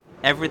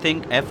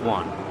Everything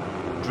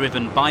F1.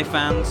 Driven by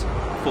fans,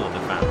 for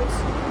the fans.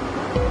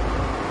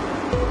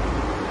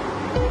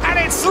 And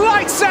it's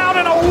lights out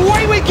and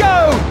away we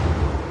go!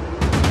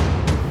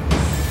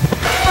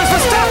 As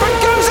Verstappen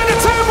goes into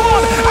turn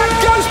one and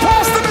goes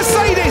past the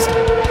Mercedes.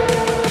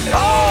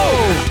 Oh!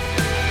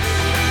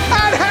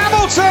 And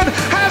Hamilton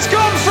has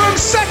gone from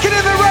second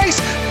in the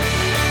race.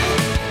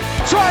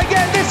 Try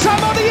again, this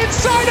time on the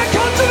inside, a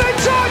continent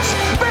touch!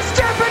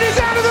 Verstappen is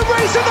out of the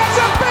race and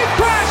that's a big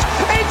crash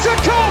into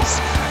Cops!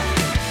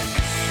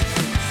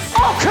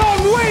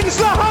 Ocon wins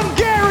the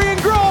Hungarian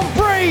Grand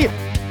Prix!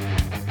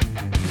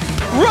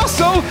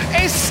 Russell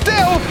is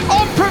still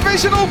on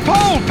provisional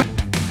pole!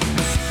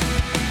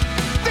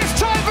 This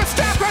time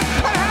Verstappen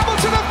and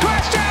Hamilton have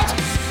crashed out!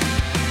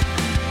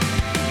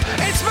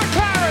 It's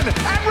McLaren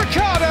and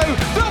Ricciardo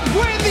that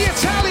win the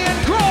Italian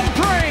Grand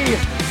Prix!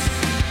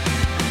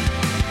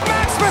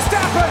 Max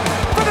Verstappen,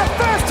 for the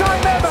first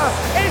time ever,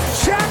 is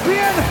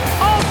champion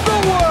of the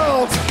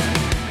world!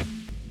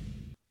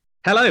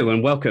 Hello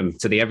and welcome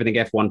to the Everything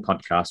F1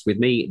 podcast with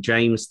me,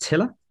 James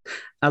Tiller.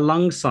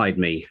 Alongside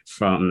me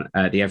from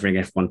the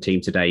Everything F1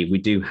 team today, we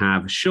do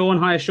have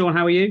Sean. Hiya, Sean.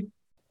 How are you?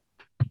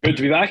 Good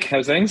to be back.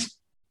 How's things?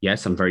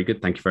 Yes, I'm very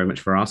good. Thank you very much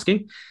for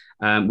asking.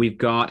 We've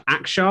got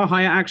Akshar.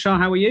 Hiya, Akshar.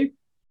 How are you?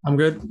 I'm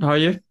good. How are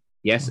you?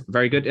 Yes,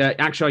 very good.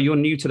 Akshar, you're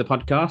new to the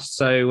podcast.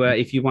 So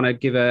if you want to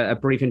give a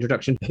brief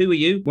introduction, who are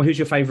you? Well, who's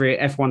your favourite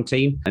F1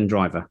 team and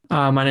driver?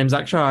 My name's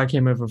Akshar. I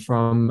came over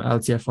from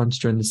LTF1 to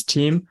join this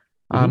team.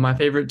 My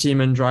favourite team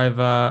and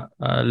driver,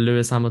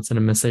 Lewis Hamilton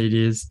and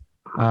Mercedes.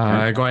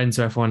 I got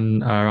into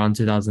F1 around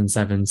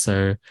 2007,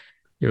 so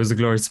it was a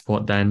glorious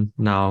support then.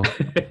 Now,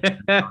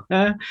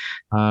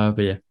 but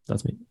yeah,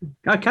 that's me.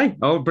 Okay.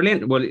 Oh,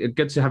 brilliant. Well,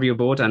 good to have you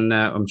aboard, and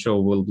I'm sure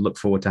we'll look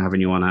forward to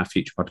having you on our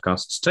future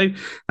podcasts too.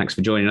 Thanks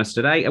for joining us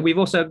today. And we've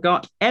also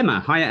got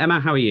Emma. Hiya, Emma.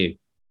 How are you?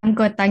 I'm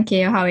good, thank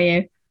you. How are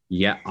you?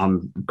 Yeah,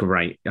 I'm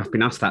great. I've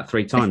been asked that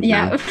 3 times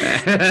Yeah. now.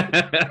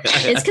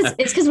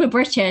 It's because we're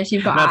British.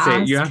 You've got That's to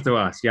it. ask. You have to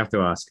ask. You have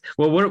to ask.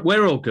 Well,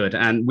 we're all good,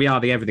 and we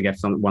are the Everything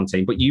F1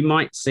 team. But you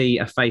might see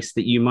a face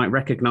that you might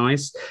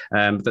recognise.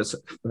 That's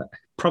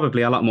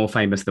probably a lot more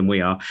famous than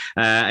we are.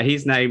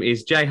 His name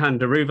is Jehan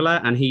Daruvala,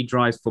 and he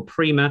drives for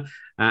Prima,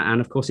 and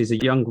of course, he's a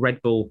young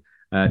Red Bull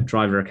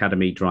Driver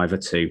Academy driver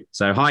too.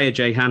 So, hiya,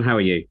 Jehan. How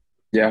are you?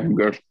 Yeah, I'm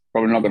good.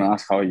 Probably not going to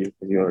ask how are you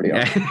because you already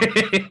are.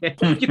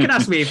 You can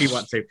ask me if you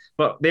want to,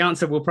 but the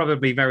answer will probably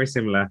be very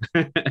similar.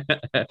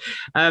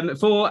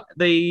 For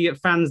the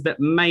fans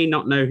that may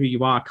not know who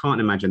you are, I can't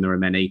imagine there are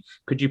many.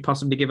 Could you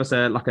possibly give us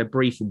a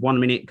brief 1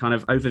 minute kind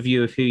of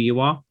overview of who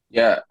you are?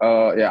 Yeah,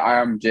 I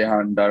am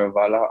Jehan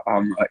Daruvala.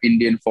 I'm an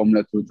Indian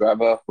Formula 2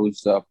 driver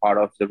who's part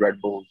of the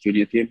Red Bull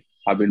Junior team.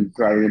 I've been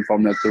driving in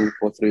Formula 2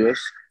 for 3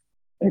 years.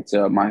 It's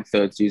my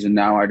 3rd season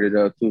now. I did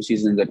 2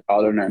 seasons at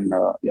Carlin, and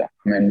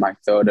I'm in my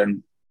 3rd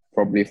and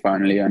probably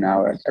finally an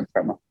hour at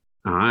Prema.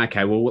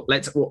 Okay, well, we'll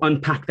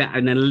unpack that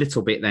in a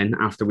little bit then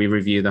after we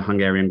review the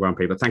Hungarian Grand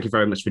Prix. But thank you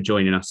very much for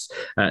joining us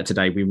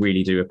today. We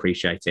really do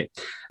appreciate it.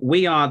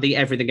 We are the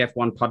Everything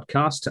F1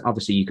 podcast.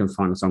 Obviously, you can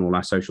find us on all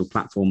our social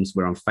platforms.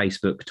 We're on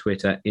Facebook,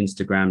 Twitter,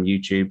 Instagram,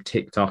 YouTube,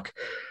 TikTok,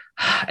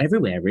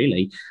 everywhere,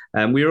 really.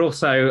 We're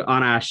also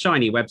on our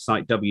shiny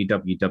website,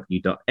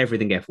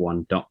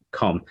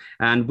 www.everythingf1.com.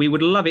 And we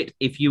would love it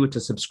if you were to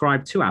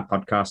subscribe to our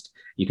podcast.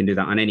 You can do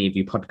that on any of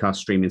your podcast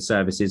streaming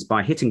services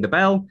by hitting the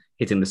bell,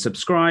 hitting the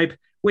subscribe,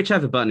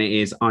 whichever button it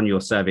is on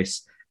your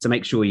service, to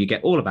make sure you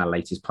get all of our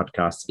latest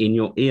podcasts in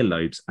your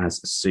earlobes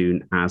as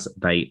soon as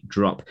they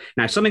drop.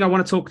 Now, something I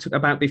want to talk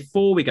about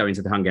before we go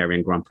into the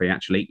Hungarian Grand Prix,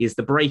 actually, is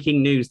the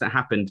breaking news that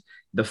happened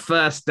the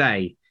first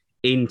day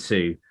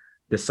into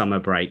the summer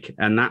break,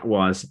 and that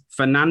was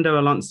Fernando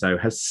Alonso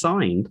has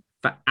signed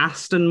for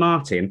Aston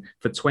Martin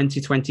for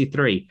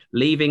 2023,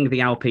 leaving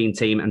the Alpine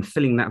team and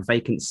filling that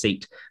vacant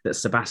seat that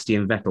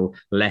Sebastian Vettel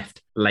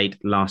left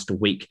late last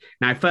week.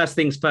 Now, first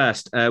things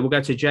first, we'll go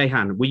to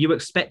Jehan. Were you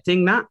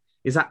expecting that?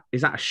 Is that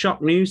a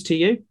shock news to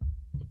you?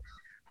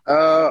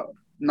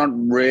 Not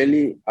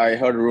really. I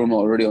heard a rumor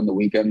already on the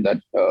weekend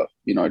that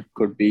it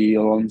could be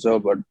Alonso,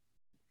 but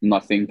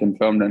nothing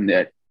confirmed, and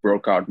it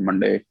broke out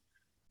Monday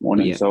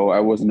morning. Yeah. So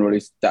I wasn't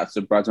really that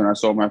surprised when I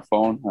saw my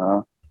phone.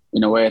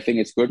 In a way, I think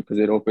it's good because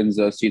it opens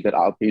a seat at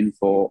Alpine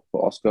for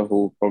Oscar,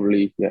 who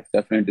probably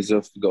definitely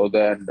deserves to go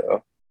there. And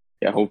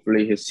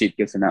hopefully his seat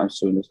gets announced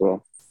soon as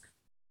well.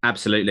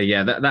 Absolutely,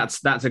 yeah.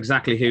 That's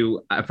exactly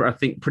who I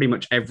think pretty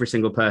much every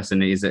single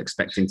person is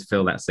expecting to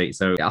fill that seat.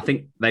 So I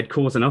think they'd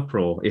cause an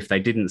uproar if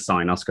they didn't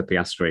sign Oscar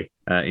Piastri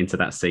into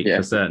that seat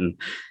for certain.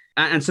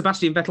 And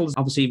Sebastian Vettel's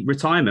obviously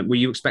retirement. Were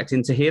you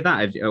expecting to hear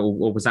that,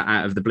 or was that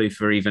out of the blue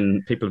for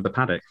even people of the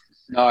paddock?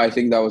 No, I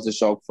think that was a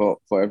shock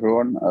for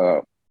everyone.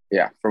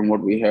 From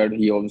what we heard,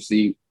 he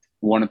obviously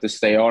wanted to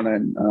stay on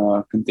and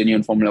continue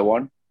in Formula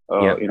One.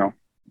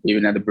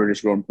 Even at the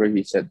British Grand Prix,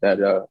 he said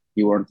that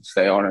he wanted to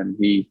stay on and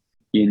he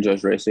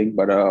enjoys racing.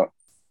 But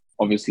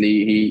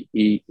obviously,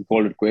 he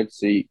called it quits.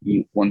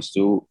 He wants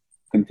to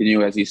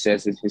continue, as he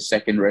says, it's his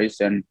second race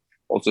and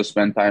also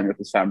spend time with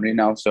his family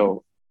now.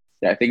 So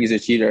I think he's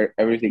achieved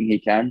everything he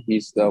can.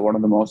 He's one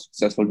of the most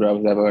successful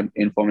drivers ever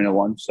in Formula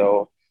One.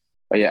 So,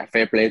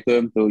 fair play to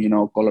him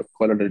to call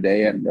it a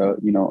day. And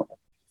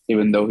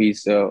even though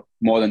he's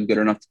more than good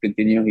enough to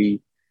continue,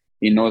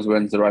 he knows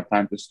when's the right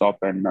time to stop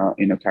and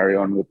carry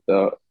on with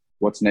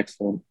what's next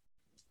for him.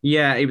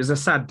 Yeah, it was a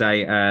sad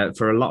day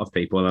for a lot of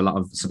people, a lot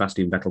of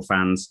Sebastian Vettel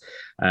fans,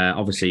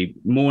 obviously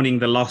mourning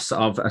the loss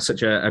of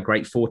such a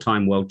great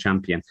 4-time world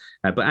champion.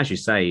 But as you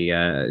say,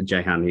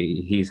 Jehan,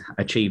 he's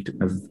achieved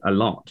a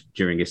lot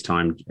during his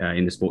time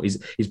in the sport.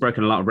 He's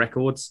broken a lot of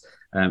records.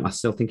 I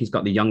still think he's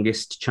got the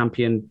youngest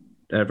champion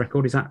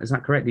record. Is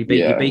that correct? He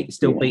beat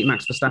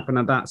Max Verstappen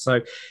at that. So,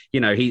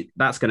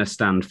 that's going to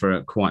stand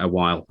for quite a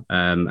while.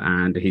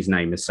 And his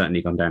name has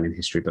certainly gone down in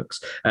history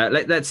books.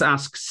 Let's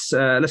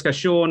go,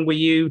 Sean, were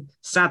you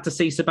sad to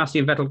see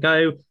Sebastian Vettel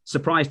go?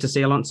 Surprised to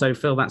see Alonso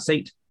fill that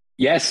seat?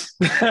 Yes.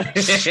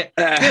 Good.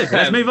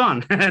 Let's move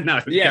on. No,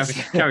 yes.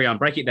 Carry on.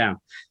 Break it down.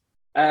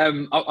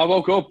 I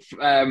woke up,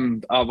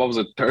 what was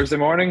it, Friday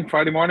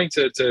morning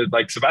to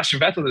like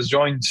Sebastian Vettel has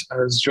joined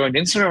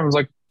Instagram. I was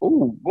like,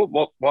 oh,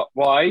 what,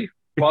 why?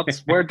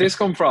 Where'd this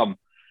come from?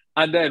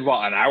 And then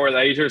an hour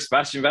later,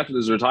 Sebastian Vettel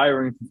is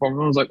retiring from Formula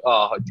One. I was like,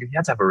 oh, he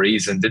had to have a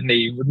reason, didn't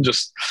he? He wouldn't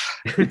just,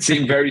 it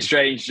seemed very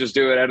strange to just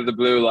do it out of the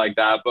blue like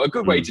that, but a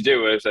good way to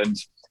do it.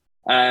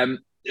 And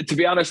to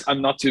be honest,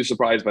 I'm not too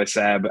surprised by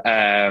Seb,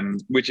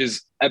 which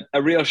is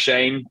a real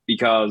shame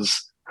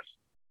because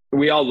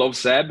we all love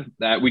Seb.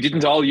 We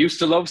didn't all used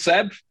to love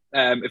Seb.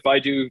 If I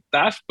do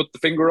that, put the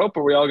finger up,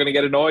 are we all going to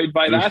get annoyed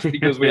by that?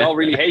 Because we all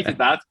really hated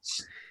that.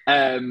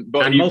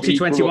 But and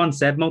multi-21,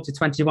 Seb,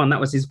 multi-21, that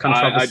was his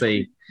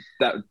controversy.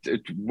 That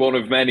one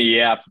of many,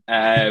 yeah.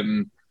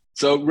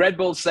 So Red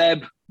Bull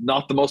Seb,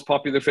 not the most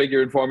popular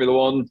figure in Formula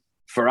One.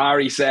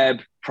 Ferrari Seb,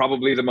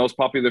 probably the most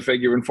popular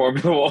figure in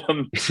Formula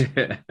One.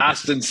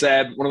 Aston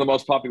Seb, one of the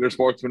most popular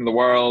sportsmen in the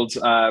world.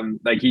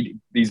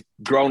 He's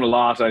grown a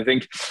lot. I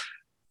think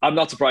I'm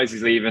not surprised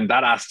he's leaving.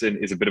 That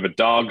Aston is a bit of a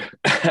dog,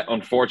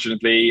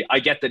 unfortunately. I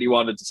get that he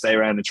wanted to stay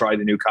around and try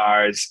the new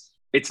cars.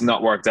 It's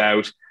not worked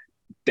out.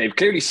 They've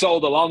clearly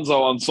sold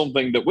Alonso on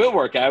something that will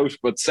work out,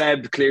 but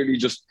Seb clearly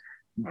just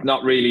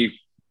not really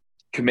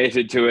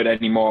committed to it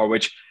anymore,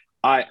 which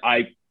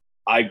I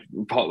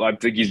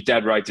think he's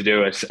dead right to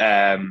do it.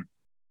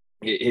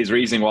 His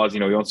reasoning was, he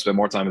wants to spend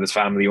more time with his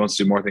family. He wants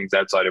to do more things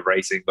outside of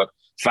racing, but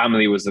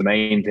family was the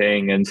main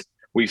thing. And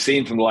we've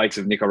seen from the likes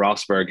of Nico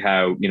Rosberg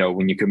how,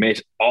 when you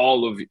commit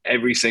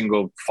every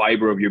single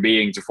fiber of your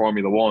being to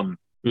Formula One,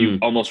 you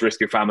almost risk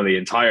your family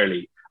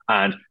entirely.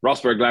 And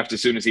Rosberg left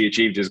as soon as he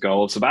achieved his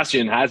goal.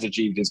 Sebastian has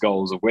achieved his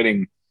goals of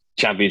winning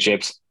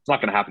championships. It's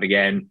not going to happen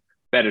again.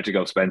 Better to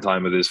go spend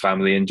time with his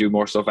family and do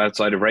more stuff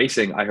outside of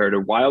racing. I heard a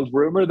wild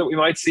rumor that we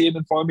might see him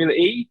in Formula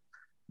E.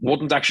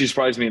 Wouldn't actually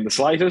surprise me in the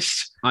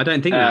slightest. I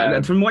don't think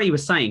that. From what he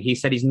was saying, he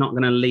said he's not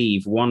going to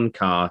leave one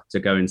car to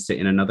go and sit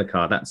in another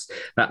car. That's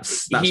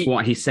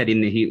what he said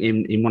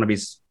in one of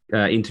his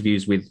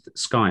interviews with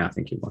Sky, I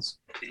think it was.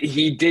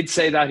 He did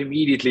say that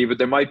immediately, but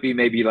there might be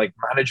maybe like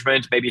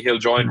management. Maybe he'll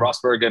join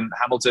Rosberg and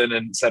Hamilton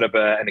and set up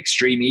an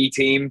Extreme E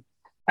team.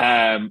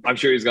 I'm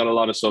sure he's got a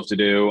lot of stuff to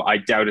do. I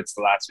doubt it's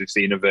the last we've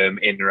seen of him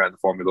in and around the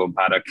Formula One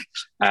paddock.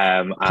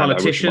 And I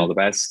wish him all the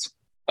best.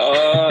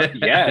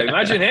 Yeah,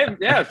 imagine him.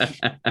 Yeah,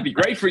 it'd be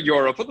great for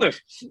Europe, wouldn't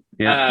it?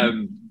 Yeah.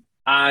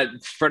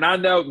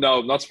 Fernando,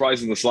 no, not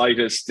surprised in the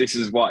slightest. This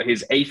is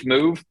his 8th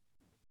move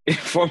in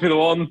Formula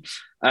One.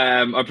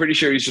 I'm pretty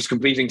sure he's just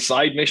completing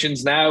side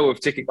missions now of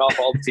ticking off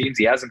all the teams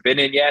he hasn't been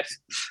in yet.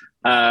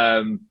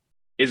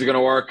 Is it going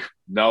to work?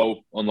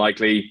 No,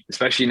 unlikely,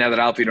 especially now that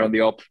Alpine are on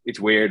the up. It's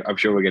weird. I'm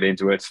sure we'll get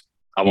into it.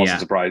 I wasn't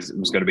surprised it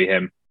was going to be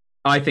him.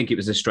 I think it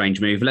was a strange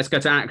move. Let's go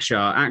to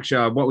Akshar.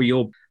 Akshar, what were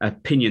your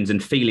opinions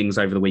and feelings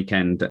over the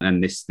weekend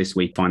and this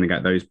week, finding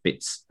out those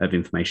bits of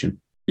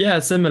information? Yeah,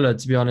 similar,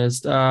 to be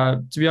honest.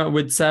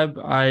 With Seb,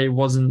 I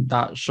wasn't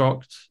that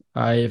shocked.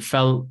 I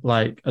felt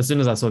like as soon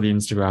as I saw the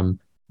Instagram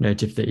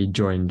notif that he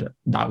joined,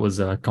 that was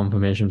a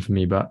confirmation for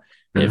me. But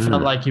it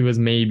felt like he was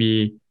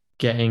maybe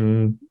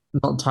getting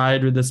not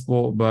tired with the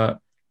sport, but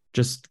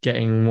just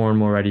getting more and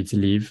more ready to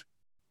leave.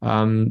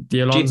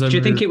 The Alonso do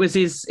you think it was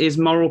his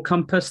moral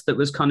compass that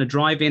was kind of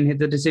driving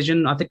the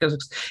decision? I think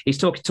he's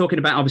talking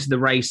about obviously the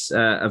race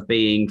of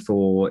being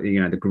for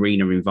the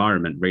greener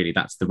environment. Really,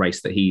 that's the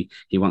race that he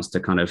wants to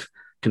kind of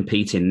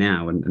compete in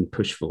now and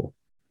push for.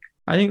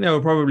 I think there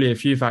were probably a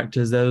few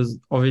factors. There was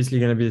obviously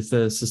going to be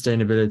the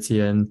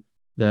sustainability and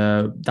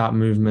that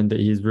movement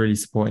that he's really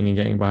supporting and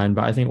getting behind.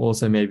 But I think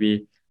also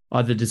maybe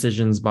other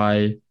decisions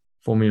by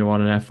Formula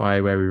One and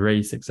FI where we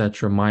race,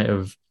 etc., might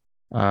have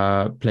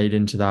played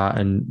into that,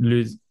 and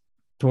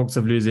talks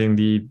of losing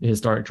the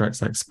historic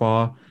tracks like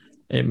Spa.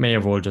 It may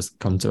have all just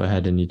come to a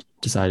head and he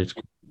decided.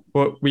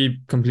 But we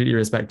completely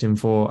respect him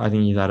for, I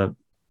think he's had a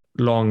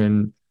long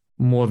and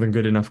more than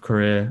good enough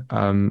career,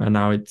 and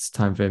now it's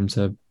time for him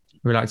to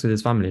relax with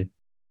his family.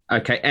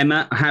 Okay,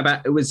 Emma, how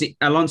about, was it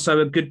Alonso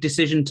a good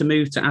decision to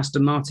move to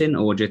Aston Martin,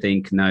 or do you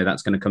think, no,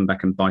 that's going to come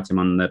back and bite him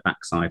on the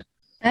backside?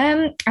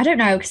 I don't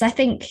know, because I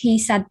think he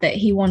said that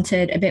he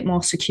wanted a bit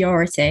more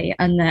security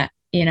and that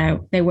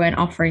they weren't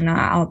offering that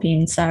at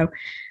Alpine. So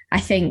I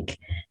think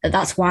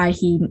that's why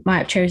he might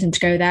have chosen to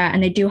go there.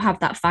 And they do have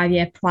that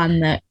 5-year plan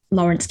that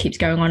Lawrence keeps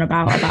going on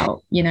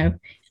about,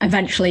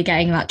 eventually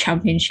getting that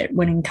championship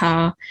winning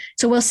car.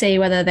 So we'll see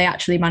whether they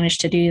actually manage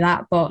to do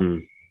that. But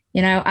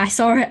I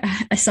saw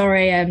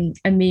a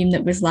meme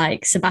that was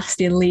like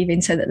Sebastian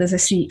leaving so that there's a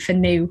seat for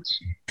new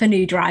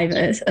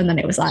drivers, and then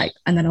it was like,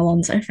 and then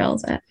Alonso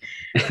fills it.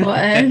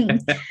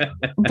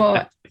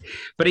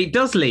 But it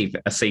does leave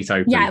a seat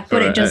open. Yeah,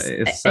 but it does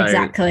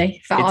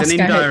exactly. For it's Oscar, an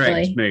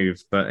indirect hopefully.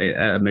 move, but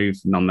a move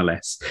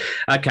nonetheless.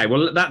 Okay,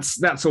 well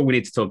that's all we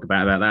need to talk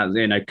about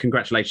that.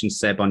 Congratulations,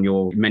 Seb, on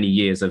your many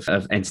years of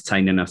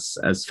entertaining us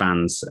as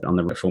fans on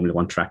the Formula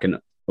One track and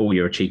all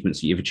your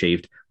achievements that you've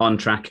achieved on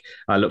track.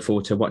 I look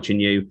forward to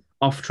watching you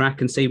off track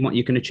and seeing what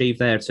you can achieve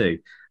there too.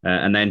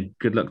 And then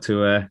good luck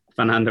to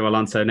Fernando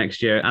Alonso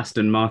next year.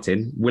 Aston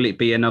Martin, will it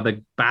be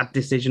another bad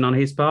decision on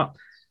his part?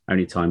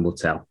 Only time will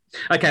tell.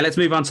 Okay, let's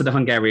move on to the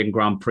Hungarian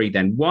Grand Prix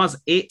then. Was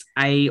it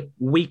a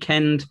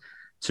weekend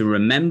to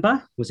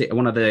remember? Was it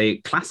one of the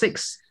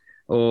classics?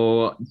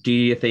 Or do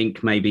you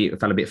think maybe it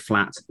fell a bit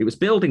flat? It was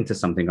building to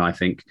something, I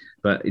think,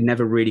 but it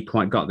never really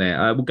quite got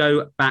there. We'll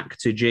go back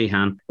to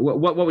Jihan.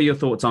 What were your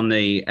thoughts on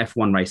the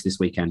F1 race this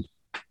weekend?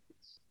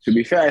 To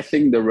be fair, I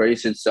think the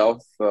race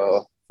itself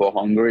for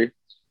Hungary,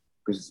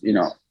 because,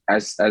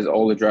 as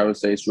all the drivers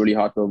say, it's really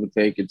hard to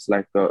overtake. It's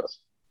like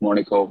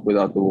Monaco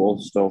without the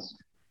walls. So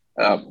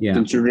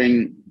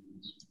considering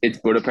it's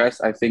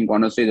Budapest, I think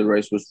honestly the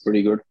race was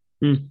pretty good.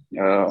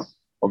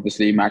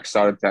 Obviously, Max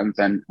started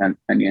 10th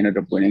and he ended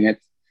up winning it.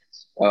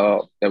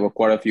 There were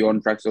quite a few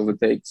on-tracks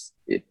overtakes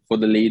for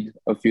the lead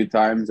a few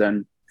times.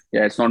 And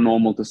it's not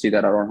normal to see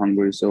that around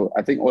Hungary. So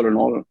I think all in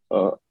all,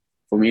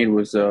 for me, it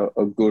was a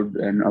good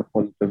and a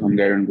positive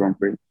Hungarian Grand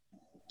Prix.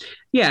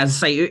 Yeah, as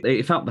I say,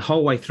 it felt the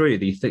whole way through.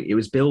 It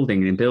was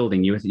building and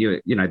building.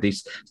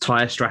 These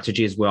tyre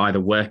strategies were either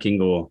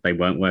working or they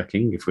weren't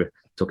working, if we're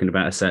talking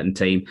about a certain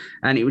team.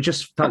 And it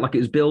just felt like it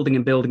was building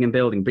and building and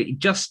building, but it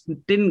just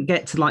didn't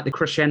get to like the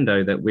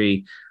crescendo that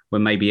we were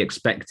maybe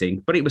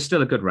expecting. But it was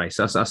still a good race.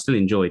 I still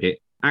enjoyed it.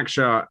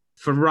 Actually,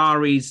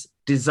 Ferrari's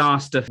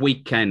disaster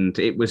weekend,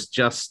 it was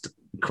just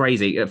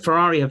crazy.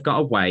 Ferrari have got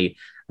a way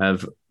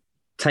of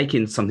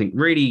taking something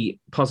really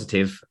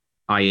positive,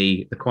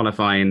 i.e. the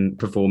qualifying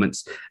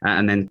performance,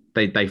 and then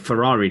they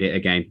Ferrari'd it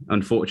again,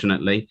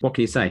 unfortunately. What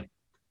can you say?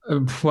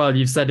 Well,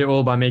 you've said it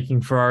all by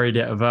making Ferrari'd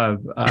it a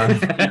verb.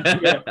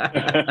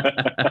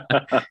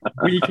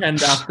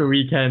 Weekend after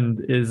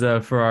weekend is a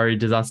Ferrari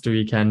disaster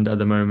weekend at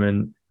the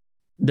moment.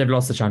 They've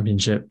lost the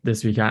championship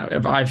this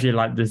weekend. I feel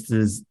like this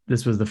was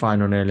the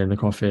final nail in the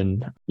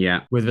coffin.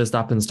 Yeah. With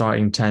Verstappen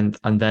starting 10th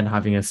and then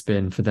having a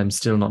spin for them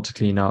still not to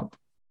clean up.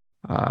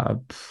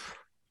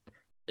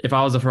 If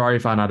I was a Ferrari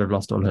fan, I'd have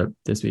lost all hope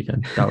this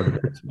weekend. That would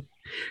have been it.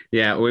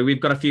 Yeah, we've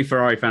got a few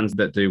Ferrari fans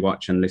that do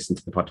watch and listen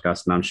to the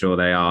podcast, and I'm sure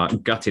they are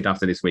gutted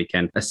after this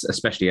weekend,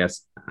 especially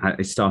as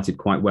it started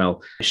quite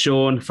well.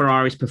 Sean,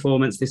 Ferrari's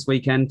performance this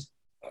weekend?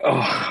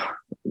 Oh,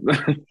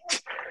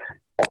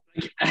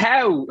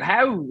 how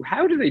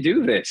do they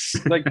do this?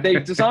 Like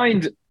they've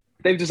designed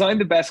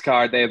the best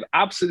car. They've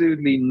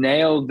absolutely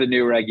nailed the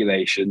new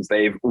regulations.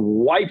 They've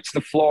wiped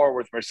the floor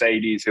with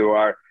Mercedes, who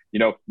are,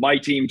 my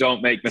team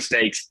don't make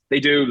mistakes. They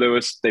do,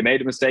 Lewis. They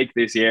made a mistake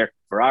this year.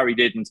 Ferrari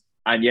didn't.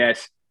 And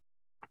yet,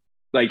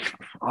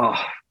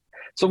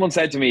 someone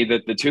said to me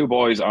that the two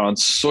boys are on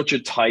such a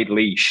tight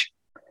leash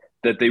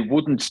that they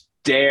wouldn't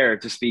dare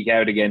to speak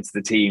out against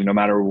the team no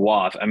matter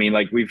what. I mean,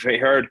 like we've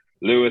heard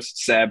Lewis,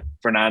 Seb,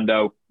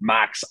 Fernando,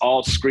 Max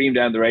all scream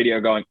down the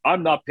radio going,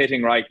 I'm not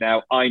pitting right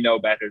now. I know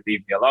better.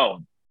 Leave me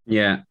alone.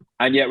 Yeah.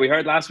 And yet we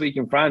heard last week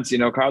in France,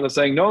 Carlos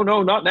saying, no,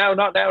 not now,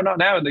 not now, not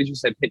now. And they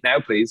just said, pit now,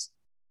 please.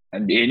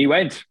 And in he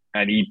went.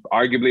 And he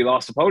arguably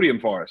lost the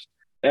podium for it.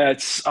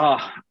 It's...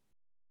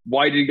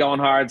 why did he go on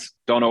hards?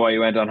 Don't know why he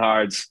went on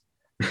hards.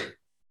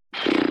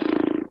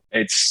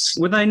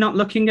 Were they not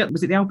looking at,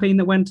 was it the Alpine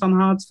that went on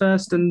hards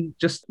first and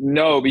just...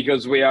 No,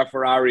 because we are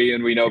Ferrari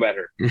and we know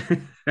better.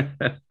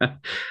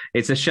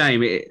 It's a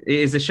shame. It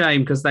is a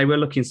shame because they were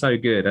looking so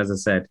good, as I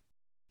said.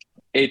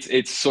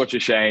 It's such a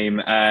shame.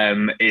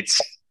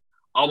 It's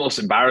almost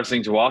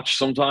embarrassing to watch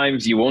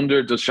sometimes. You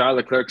wonder, does Charles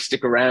Leclerc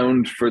stick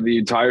around for the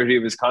entirety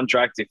of his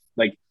contract?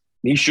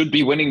 He should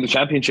be winning the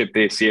championship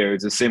this year.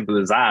 It's as simple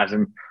as that.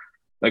 And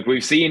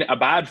we've seen a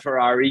bad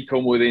Ferrari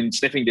come within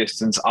sniffing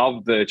distance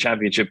of the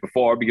championship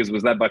before because it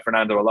was led by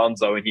Fernando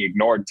Alonso and he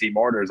ignored team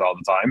orders all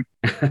the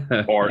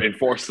time or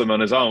enforced them on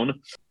his own.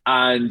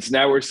 And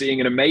now we're seeing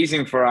an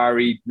amazing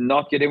Ferrari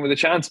not get in with a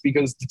chance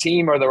because the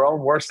team are their own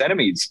worst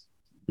enemies.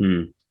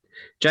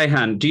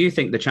 Jehan, do you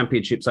think the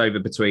championship's over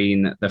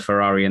between the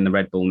Ferrari and the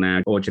Red Bull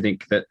now? Or do you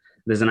think that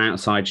there's an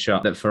outside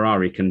shot that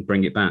Ferrari can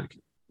bring it back?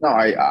 No,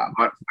 I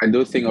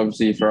do think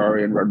obviously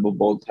Ferrari and Red Bull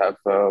both have...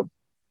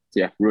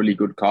 really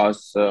good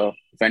cars.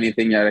 If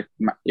anything,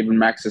 even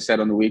Max has said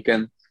on the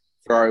weekend,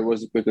 Ferrari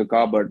was a quicker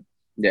car, but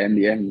in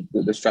the end,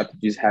 the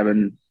strategies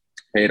haven't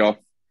paid off.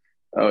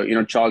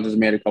 Charles has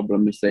made a couple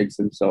of mistakes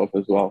himself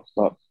as well.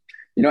 But,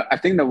 I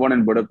think the one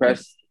in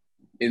Budapest,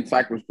 in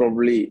fact, was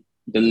probably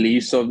the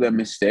least of their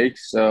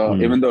mistakes,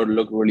 even though it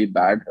looked really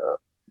bad.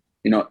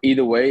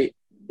 Either way,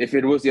 if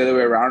it was the other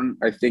way around,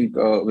 I think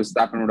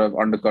Verstappen would have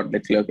undercut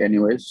Leclerc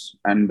anyways.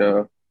 And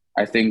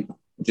I think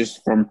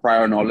just from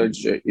prior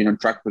knowledge,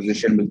 track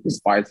position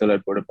is vital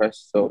at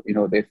Budapest. So,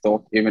 they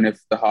thought even if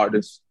the hard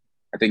is,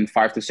 I think,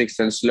 5 to 6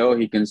 cents slow,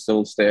 he can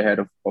still stay ahead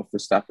of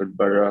Verstappen.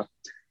 But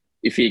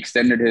if he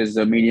extended his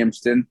medium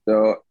stint,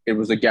 it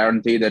was a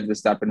guarantee that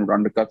Verstappen would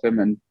undercut him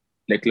and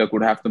Leclerc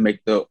would have to make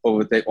the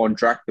overtake on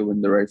track to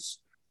win the race.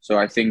 So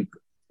I think,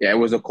 it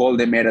was a call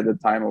they made at the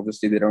time.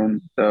 Obviously,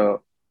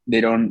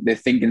 they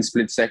think in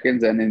split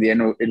seconds, and in the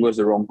end, it was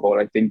the wrong call.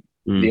 I think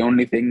the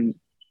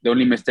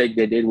only mistake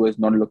they did was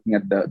not looking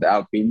at the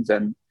Alpines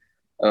and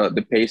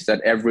the pace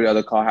that every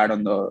other car had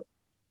on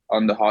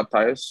the hard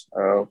tires.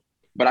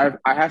 But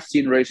I have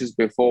seen races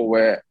before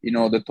where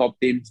the top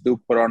teams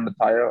do put on the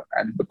tire,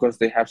 and because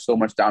they have so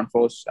much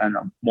downforce and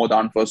more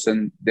downforce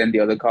than the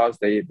other cars,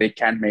 they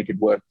can make it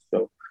work.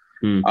 So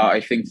I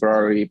think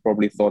Ferrari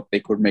probably thought they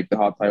could make the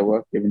hard tire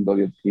work, even though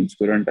the other teams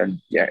couldn't, and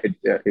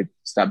it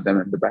stabbed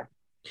them in the back.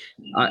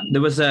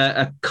 There was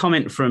a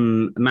comment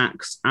from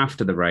Max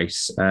after the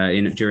race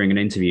during an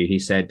interview. He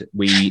said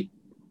we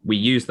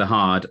used the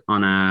hard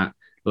on our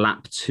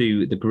lap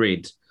to the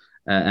grid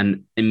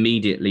and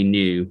immediately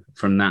knew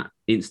from that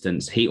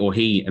instance,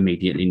 he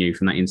immediately knew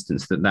from that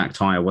instance that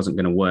tyre wasn't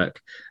going to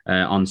work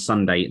on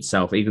Sunday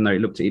itself, even though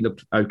it looked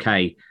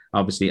okay,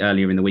 obviously,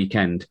 earlier in the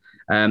weekend.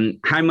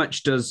 How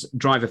much does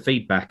driver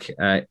feedback,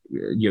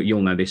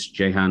 you'll know this,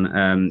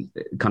 Jehan,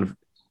 kind of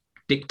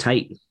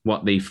dictate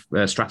what the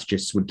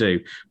strategists would do?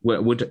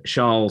 Would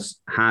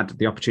Charles had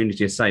the opportunity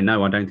to say,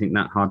 no, I don't think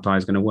that hard tyre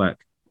is going to work?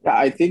 Yeah,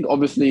 I think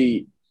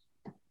obviously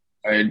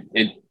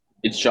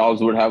it's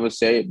Charles would have a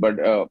say, but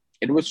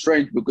it was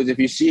strange because if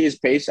you see his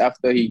pace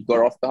after he got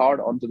off the hard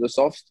onto the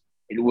soft,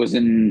 it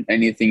wasn't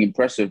anything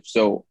impressive.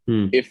 So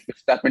if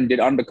Verstappen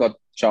did undercut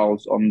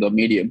Charles on the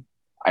medium,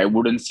 I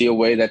wouldn't see a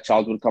way that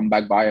Charles would come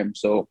back by him.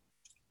 So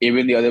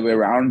even the other way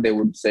around, they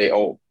would say,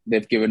 oh,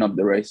 they've given up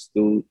the race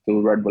to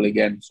Red Bull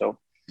again. So,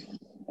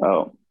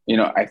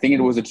 I think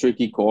it was a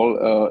tricky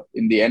call.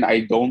 In the end,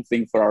 I don't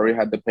think Ferrari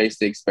had the pace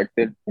they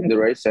expected in the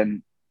race,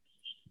 and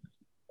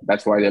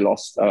that's why they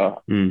lost.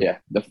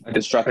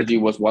 The strategy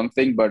was one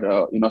thing, but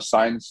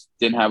Sainz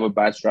didn't have a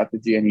bad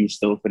strategy, and he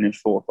still finished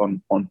fourth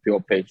on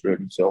pure pace,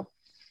 really. So,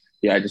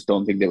 I just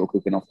don't think they were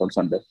quick enough on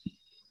Sunday.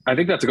 I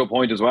think that's a good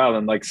point as well.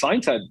 And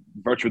Sainz had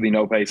virtually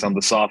no pace on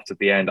the soft at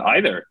the end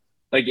either.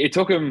 It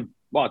took him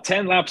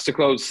 10 laps to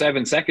close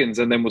 7 seconds,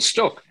 and then was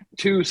stuck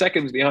 2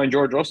 seconds behind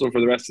George Russell for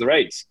the rest of the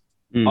race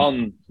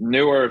on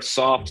newer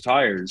soft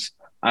tires.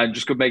 And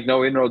just could make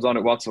no inroads on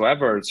it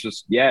whatsoever. It's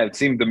just, it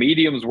seemed the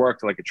mediums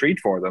worked like a treat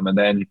for them. And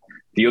then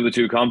the other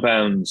two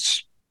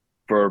compounds,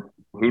 for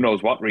who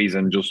knows what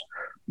reason, just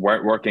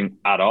weren't working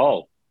at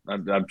all.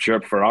 I'm sure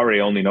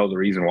Ferrari only know the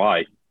reason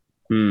why.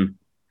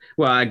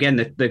 Well, again,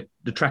 the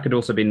track had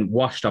also been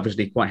washed,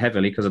 obviously, quite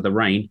heavily because of the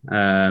rain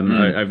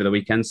over the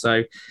weekend.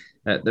 So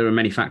there are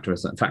many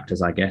factors,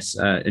 I guess.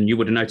 And you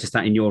would have noticed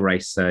that in your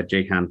race,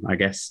 Jehan, I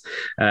guess,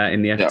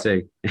 in the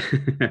F2.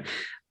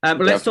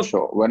 But let's talk.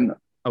 Sure.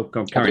 I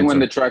think when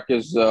the track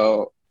is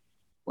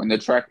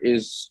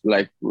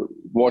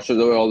washes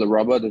away all the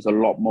rubber, there's a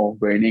lot more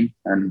graining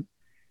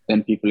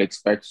than people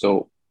expect.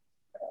 So,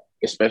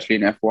 especially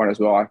in F1 as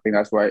well, I think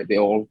that's why they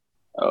all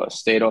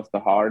stayed off the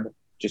hard,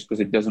 just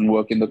because it doesn't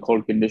work in the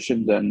cold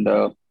conditions. And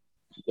the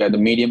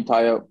medium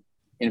tire,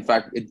 in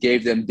fact, it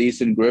gave them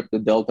decent grip. The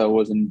delta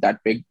wasn't that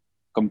big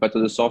compared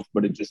to the soft,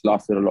 but it just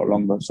lasted a lot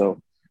longer.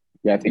 So,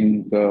 I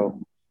think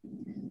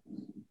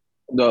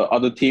the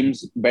other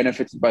teams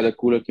benefited by the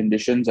cooler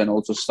conditions and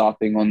also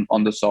starting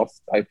on the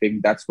soft. I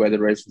think that's where the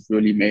race was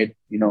really made.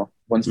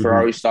 Once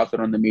Ferrari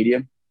started on the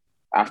medium,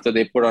 after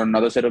they put on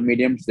another set of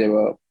mediums, they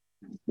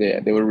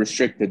were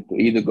restricted to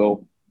either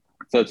go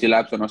 30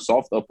 laps on a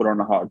soft or put on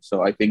a hard.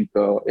 So I think,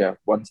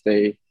 once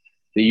they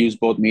used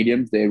both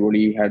mediums, they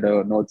really had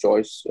no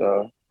choice.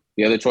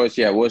 The other choice,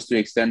 was to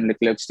extend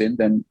Leclerc's stint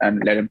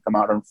and let him come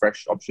out on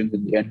fresh options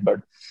in the end.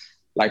 But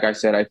like I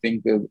said, I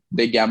think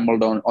they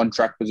gambled on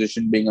track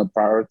position being a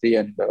priority,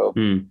 and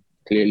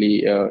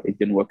clearly it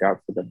didn't work out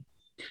for them.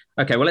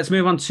 Okay, well, let's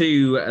move on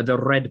to the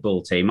Red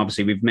Bull team.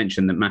 Obviously, we've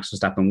mentioned that Max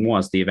Verstappen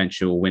was the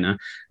eventual winner,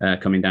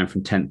 coming down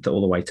from 10th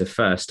all the way to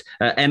 1st.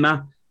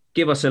 Emma,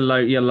 give us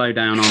your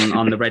lowdown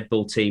on the Red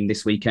Bull team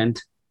this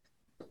weekend.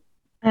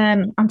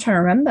 I'm trying to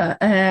remember.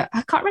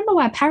 I can't remember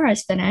where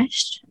Perez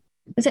finished.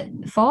 Was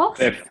it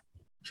 4th?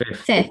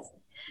 5th.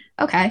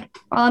 Okay.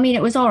 Well, I mean,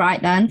 it was all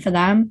right then for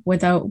them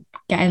without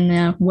getting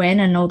the win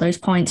and all those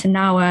points. And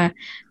now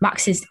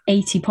Max is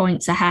 80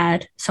 points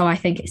ahead. So I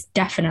think it's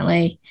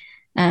definitely,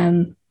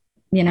 in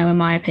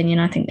my opinion,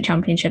 I think the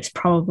championship's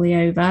probably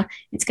over.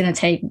 It's going to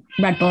take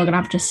Red Bull going to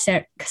have to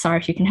sit. Sorry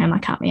if you can hear my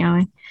cat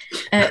meowing.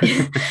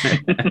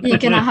 You're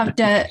going to have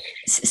to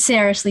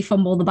seriously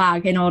fumble the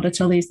bag in order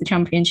to lose the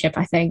championship,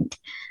 I think.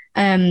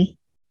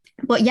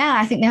 But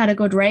I think they had a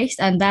good race,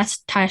 and their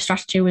tyre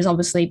strategy was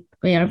obviously,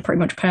 pretty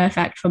much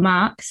perfect for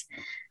Max.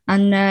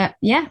 And I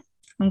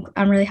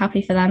I'm really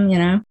happy for them, you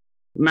know.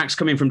 Max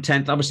coming from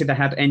 10th. Obviously, they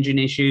had engine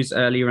issues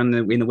earlier in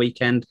the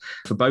weekend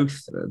for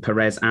both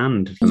Perez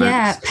and for Max.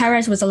 Yeah,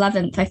 Perez was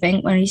 11th, I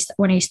think,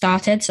 when he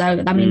started.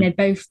 So, I mean, they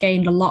both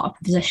gained a lot of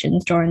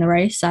positions during the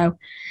race. So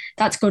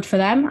that's good for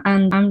them.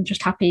 And I'm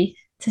just happy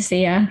to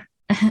see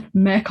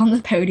Merc on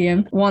the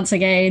podium once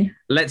again.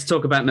 Let's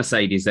talk about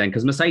Mercedes then,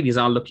 because Mercedes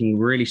are looking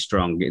really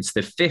strong. It's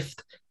the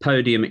 5th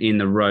podium in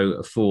the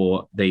row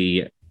for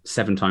the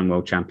 7-time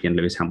world champion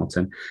Lewis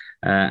Hamilton.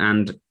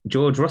 And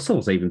George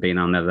Russell's even been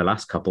on there the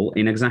last couple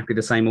in exactly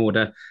the same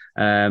order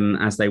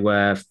as they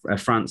were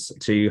France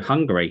to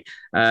Hungary.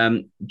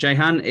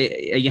 Jehan,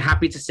 are you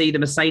happy to see the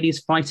Mercedes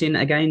fighting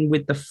again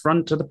with the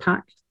front of the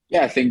pack?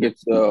 Yeah, I think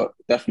it's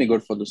definitely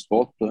good for the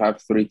sport to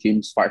have 3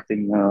 teams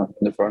fighting in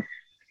the front.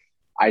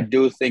 I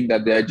do think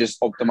that they're just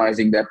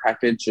optimizing their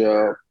package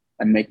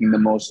and making the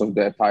most of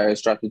their tire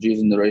strategies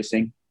in the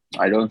racing.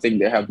 I don't think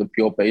they have the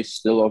pure pace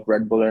still of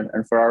Red Bull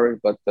and Ferrari,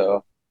 but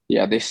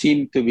yeah, they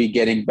seem to be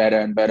getting better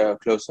and better,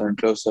 closer and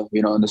closer.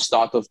 You know, in the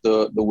start of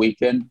the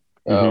weekend,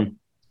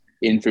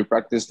 in free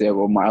practice, they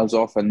were miles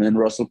off, and then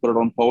Russell put it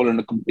on pole in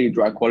a complete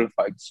dry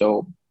qualifying.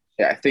 So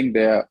yeah, I think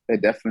they're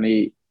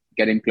definitely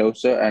getting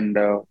closer, and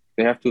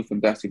they have 2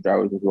 fantastic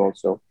drivers as well.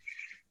 So,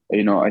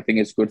 you know, I think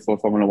it's good for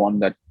Formula One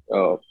that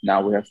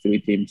now we have 3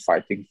 teams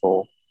fighting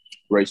for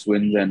race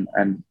wins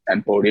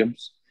and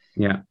podiums.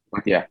 Yeah.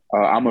 But yeah,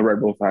 I'm a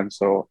Red Bull fan,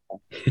 so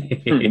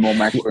the more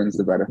Max wins,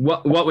 the better.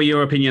 What were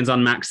your opinions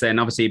on Max then?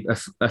 Obviously,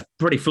 a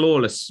pretty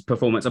flawless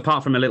performance,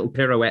 apart from a little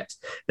pirouette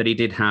that he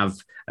did have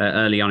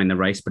early on in the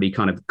race, but he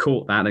kind of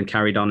caught that and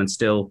carried on and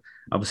still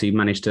obviously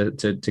managed to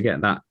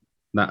get that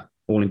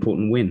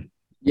all-important win.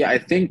 Yeah, I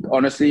think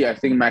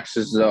Max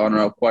is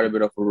on quite a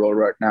bit of a roll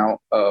right now.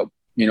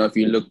 You know, if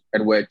you look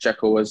at where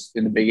Checo was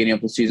in the beginning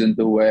of the season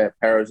to where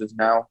Perez is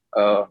now,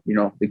 you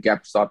know, the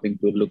gap's starting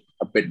to look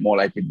a bit more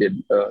like it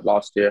did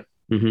last year.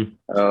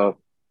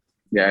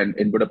 Yeah, and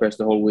in Budapest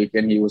the whole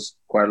weekend, he was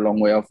quite a long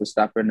way off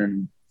Verstappen.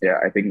 And yeah,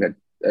 I think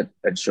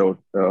that showed,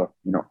 you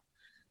know,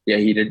 yeah,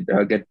 he did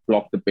get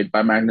blocked a bit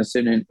by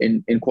Magnussen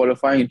in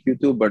qualifying in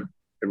Q2, but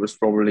it was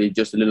probably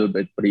just a little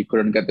bit, but he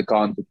couldn't get the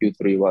car into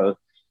Q3 while,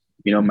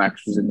 you know,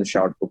 Max was in the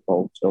shout for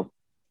pole. So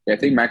yeah, I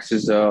think Max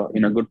is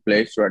in a good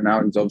place right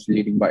now. He's obviously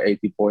leading by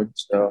 80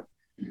 points.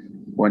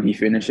 When he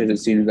finishes, it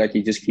seems like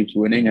he just keeps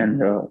winning,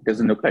 and it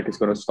doesn't look like it's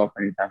going to stop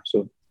anytime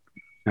soon.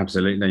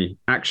 Absolutely.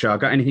 Akshar,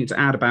 got anything to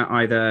add about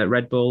either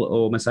Red Bull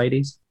or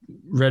Mercedes?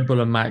 Red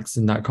Bull and Max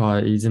in that car,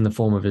 he's in the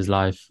form of his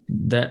life.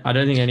 I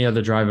don't think any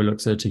other driver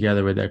looks so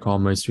together with their car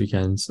most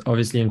weekends.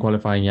 Obviously, in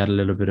qualifying, he had a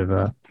little bit of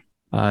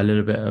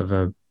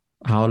a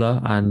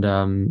howler,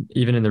 and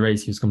even in the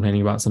race, he was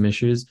complaining about some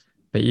issues.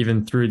 But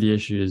even through the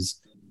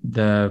issues,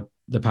 the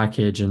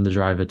package and the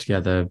driver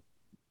together,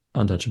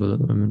 untouchable at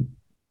the moment.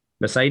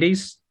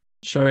 Mercedes?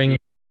 Showing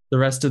the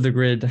rest of the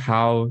grid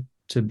how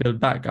to build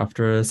back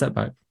after a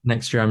setback.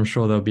 Next year, I'm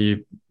sure they'll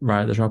be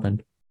right at the top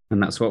end.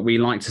 And that's what we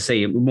like to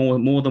see.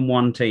 More than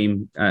one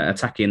team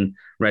attacking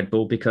Red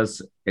Bull,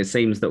 because it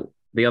seems that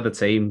the other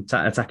team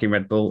attacking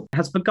Red Bull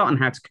has forgotten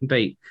how to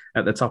compete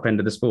at the top end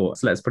of the sport.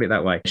 So let's put it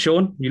that way.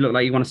 Sean, you look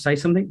like you want to say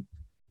something?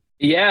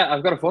 Yeah,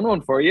 I've got a fun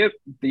one for you.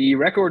 The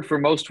record for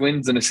most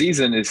wins in a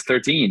season is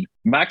 13.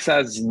 Max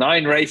has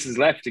 9 races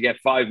left to get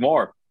 5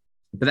 more.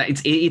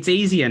 But it's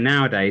easier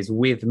nowadays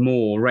with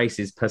more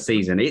races per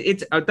season.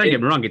 Don't get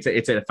me wrong,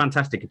 it's a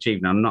fantastic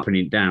achievement. I'm not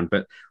putting it down,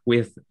 but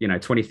with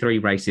 23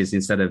 races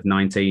instead of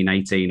 19,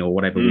 18 or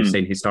whatever we've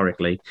seen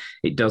historically,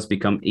 it does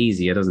become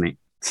easier, doesn't it?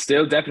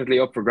 Still definitely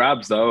up for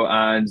grabs though,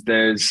 and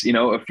there's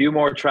a few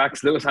more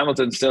tracks. Lewis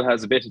Hamilton still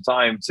has a bit of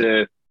time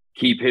to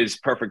keep his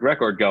perfect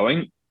record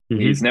going.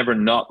 Mm-hmm. He's never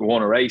not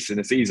won a race in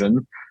a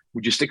season.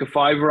 Would you stick a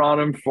 $5 on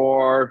him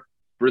for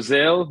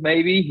Brazil,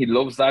 maybe? He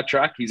loves that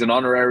track. He's an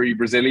honorary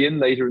Brazilian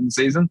later in the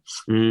season.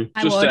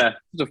 I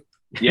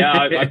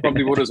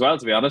probably would as well,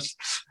 to be honest.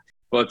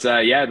 But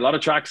a lot of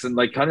tracks, and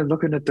kind of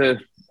looking at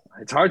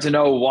it's hard to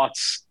know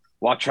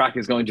what track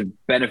is going to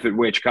benefit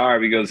which car,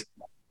 because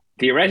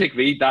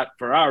theoretically that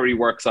Ferrari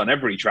works on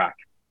every track.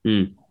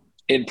 In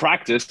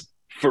practice,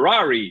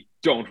 Ferrari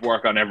don't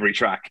work on every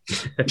track.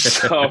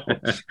 So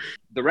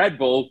the Red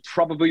Bull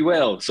probably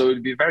will. So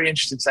it'd be a very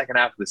interesting second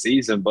half of the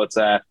season. But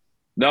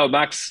no,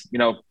 Max,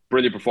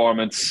 brilliant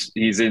performance.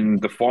 He's in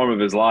the form of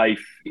his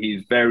life.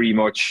 He's very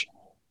much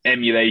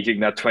emulating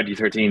that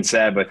 2013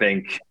 Seb, I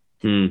think.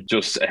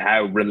 Just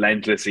how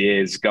relentless he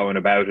is going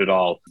about it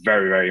all.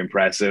 Very, very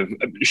impressive.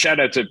 Shout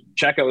out to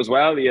Checo as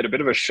well. He had a bit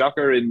of a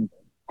shocker in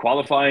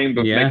qualifying,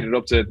 but making it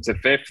up to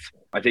 5th.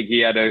 I think he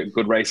had a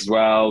good race as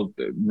well.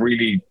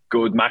 Really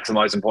good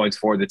maximizing points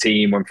for the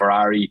team when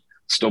Ferrari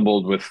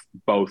stumbled with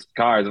both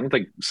cars. I don't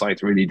think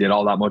Sainz really did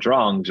all that much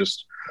wrong,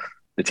 just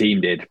the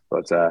team did.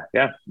 But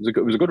it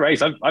was a good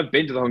race. I've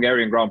been to the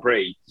Hungarian Grand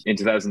Prix in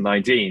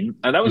 2019,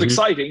 and that was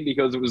exciting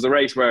because it was the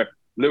race where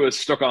Lewis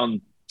stuck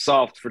on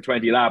soft for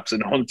 20 laps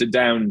and hunted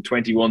down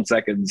 21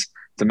 seconds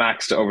to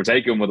Max to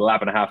overtake him with a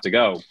lap and a half to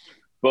go.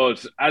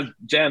 But as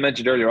Jen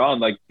mentioned earlier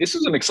on, this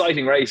was an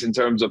exciting race in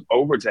terms of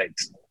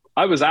overtakes.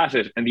 I was at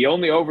it, and the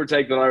only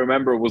overtake that I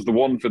remember was the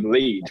one for the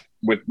lead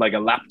with like a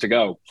lap to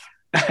go.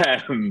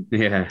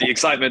 The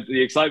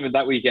excitement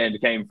that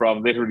weekend came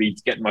from literally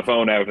getting my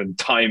phone out and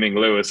timing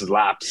Lewis's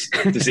laps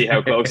to see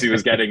how close he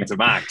was getting to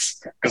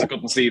Max, because I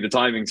couldn't see the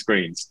timing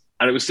screens.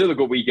 And it was still a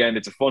good weekend.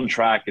 It's a fun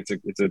track. It's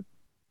a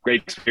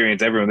great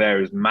experience. Everyone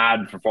there is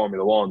mad for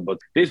Formula One, but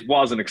this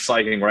was an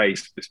exciting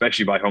race,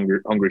 especially by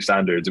Hungary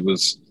standards. It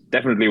was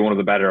definitely one of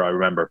the better I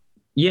remember.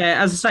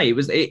 Yeah, as I say,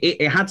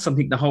 it had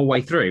something the whole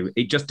way through.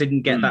 It just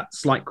didn't get that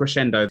slight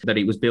crescendo that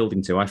it was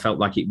building to. I felt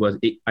like it was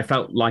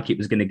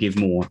going to give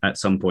more at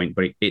some point,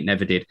 but it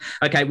never did.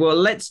 Okay, well,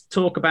 let's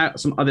talk about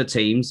some other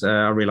teams.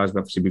 I realise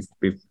obviously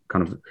we've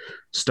kind of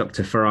stuck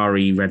to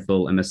Ferrari, Red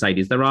Bull, and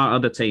Mercedes. There are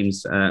other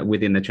teams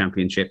within the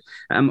championship.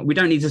 We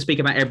don't need to speak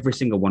about every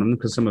single one of them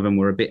because some of them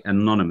were a bit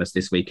anonymous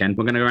this weekend.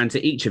 We're going to go around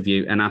to each of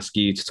you and ask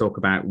you to talk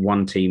about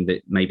one team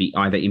that maybe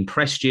either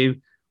impressed you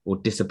or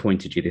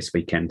disappointed you this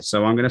weekend.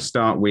 So I'm going to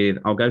start with,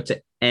 I'll go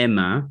to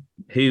Emma,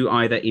 who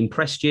either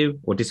impressed you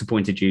or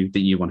disappointed you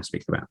that you want to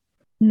speak about.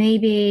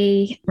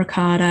 Maybe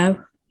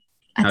Ricciardo.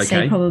 I'd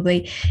say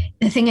probably.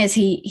 The thing is,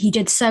 he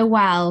did so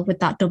well with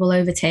that double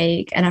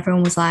overtake and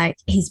everyone was like,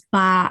 he's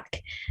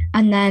back.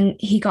 And then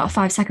he got a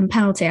 5-second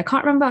penalty. I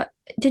can't remember,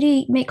 did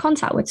he make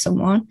contact with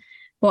someone?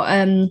 But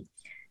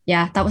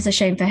yeah, that was a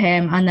shame for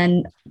him. And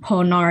then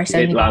poor Norris.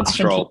 Lance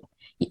Stroll.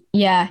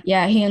 He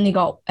only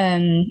got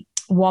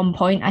 1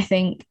 point, I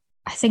think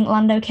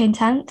Lando came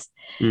 10th.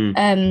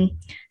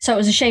 So it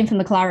was a shame for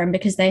McLaren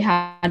because they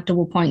had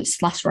double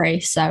points last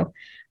race. So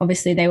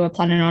obviously they were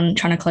planning on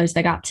trying to close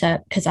the gap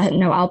because I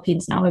know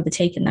Alpine's now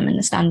overtaken them in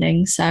the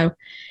standings. So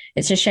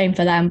it's a shame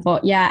for them.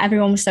 But yeah,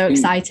 everyone was so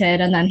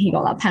excited and then he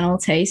got that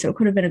penalty. So it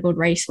could have been a good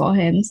race for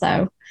him. So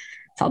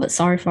I felt a bit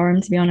sorry for him,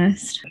 to be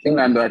honest. I think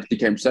Lando actually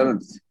came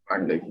 7th.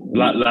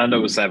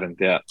 Lando was 7th,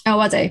 yeah. Oh,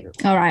 was he?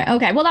 All right.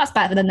 Okay. Well, that's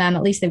better than them.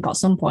 At least they've got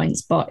some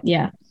points. But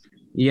yeah.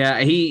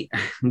 Yeah,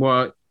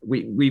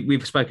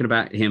 we've spoken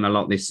about him a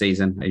lot this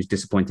season. He's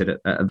disappointed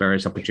at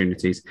various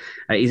opportunities.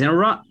 He's in a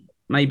rut.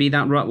 Maybe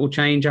that rut will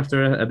change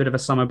after a bit of a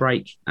summer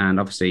break. And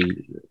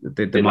obviously,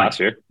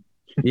 last year.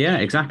 Yeah,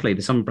 exactly.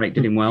 The summer break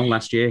did him well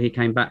last year. He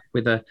came back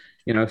with a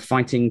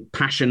fighting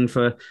passion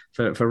for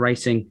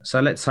racing. So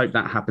let's hope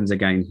that happens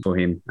again for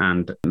him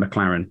and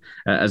McLaren,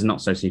 as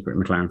not so secret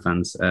McLaren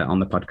fans on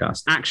the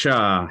podcast.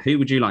 Aksha, who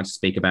would you like to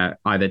speak about?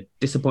 Either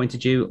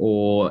disappointed you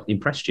or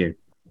impressed you?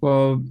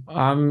 Well,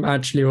 I'm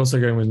actually also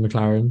going with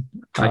McLaren.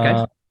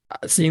 Okay.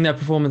 Seeing their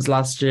performance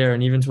last year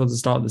and even towards the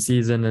start of the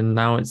season, and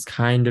now it's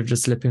kind of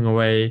just slipping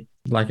away.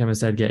 Like Emma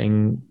said,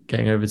 getting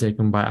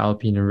overtaken by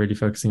Alpine and really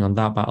focusing on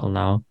that battle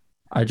now.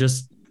 I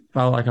just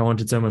felt like I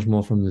wanted so much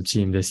more from the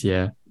team this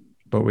year,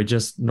 but we're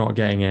just not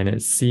getting in.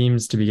 It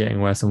seems to be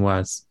getting worse and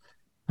worse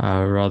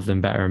rather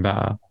than better and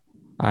better.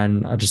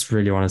 And I just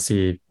really want to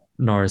see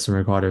Norris and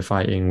Ricciardo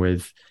fighting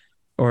with,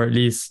 or at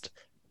least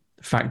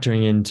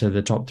factoring into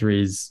the top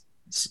three's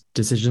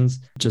decisions,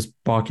 just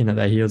barking at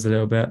their heels a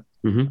little bit,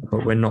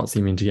 but we're not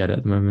seeming to get it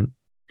at the moment.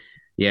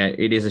 Yeah,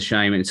 it is a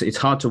shame. It's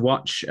hard to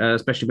watch,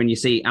 especially when you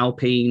see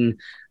Alpine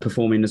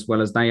performing as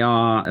well as they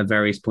are at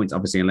various points,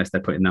 obviously, unless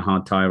they're putting the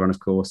hard tyre on, of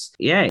course.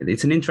 Yeah,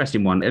 it's an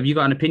interesting one. Have you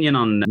got an opinion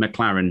on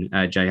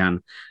McLaren,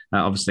 Jehan?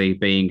 Obviously,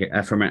 being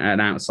from an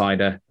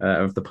outsider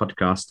of the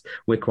podcast,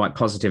 we're quite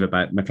positive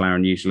about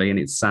McLaren usually, and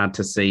it's sad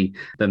to see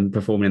them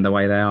performing the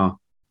way they are.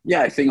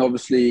 Yeah, I think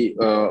obviously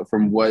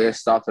from where they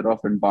started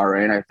off in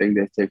Bahrain, I think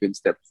they've taken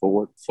steps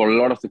forward. For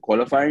a lot of the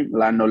qualifying,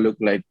 Lando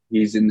looked like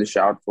he's in the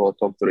shout for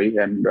top 3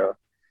 and,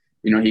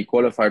 he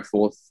qualified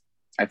 4th.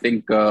 I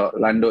think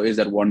Lando is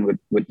at one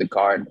with the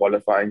car in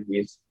qualifying.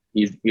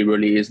 He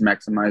really is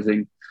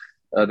maximizing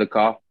the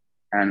car.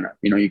 And,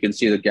 you can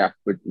see the gap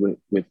with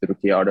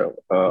Ricciardo.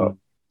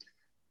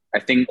 I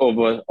think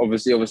over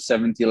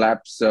 70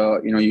 laps,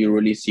 you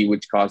really see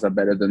which cars are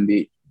better than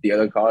the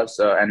other cars,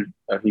 and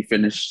he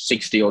finished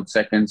 60 odd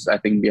seconds, I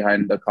think,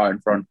 behind the car in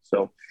front.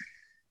 So,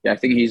 yeah, I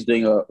think he's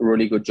doing a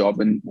really good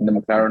job in the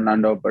McLaren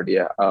Lando. But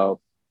yeah,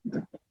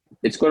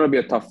 it's going to be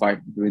a tough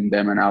fight between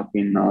them and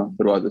Alpine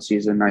throughout the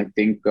season. I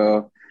think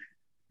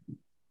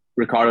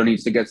Ricciardo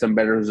needs to get some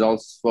better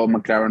results for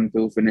McLaren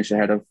to finish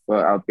ahead of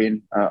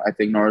Alpine. I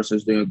think Norris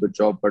is doing a good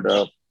job, but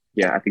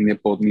I think they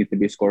both need to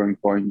be scoring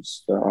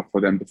points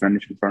for them to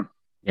finish in front.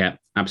 Yeah,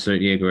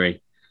 absolutely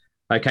agree.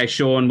 Okay,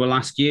 Sean, we'll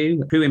ask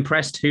you, who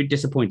impressed, who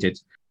disappointed?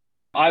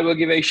 I will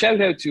give a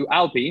shout out to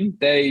Alpine.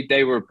 They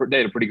had a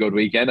pretty good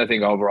weekend, I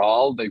think,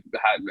 overall. They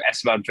had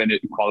Esteban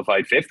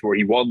qualified 5th, where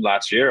he won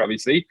last year,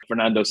 obviously.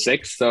 Fernando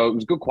 6th, so it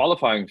was good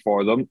qualifying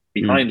for them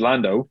behind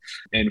Lando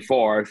in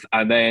 4th.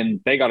 And then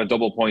they got a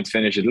double points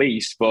finish at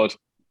least,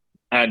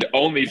 and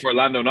only for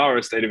Lando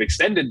Norris, they'd have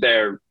extended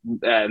their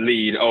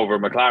lead over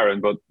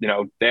McLaren. But,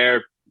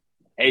 they're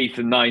 8th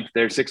and 9th,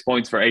 their 6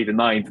 points for 8th and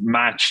 9th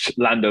matched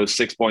Lando's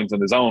 6 points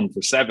on his own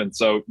for 7th.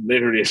 So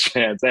literally, as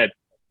Shane said,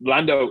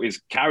 Lando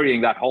is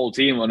carrying that whole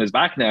team on his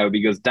back now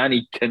because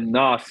Danny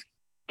cannot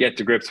get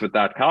to grips with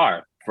that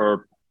car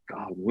for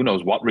who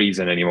knows what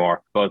reason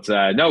anymore. But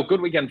no,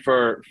 good weekend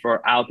for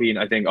Alpine,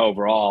 I think,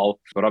 overall.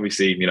 But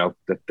obviously,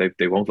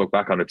 they won't look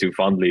back on it too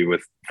fondly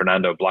with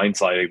Fernando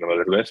blindsiding them a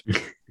little bit.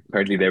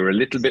 Apparently, they were a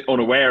little bit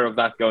unaware of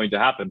that going to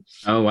happen.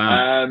 Oh,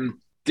 wow.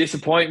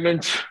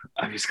 Disappointment.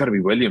 It's got to be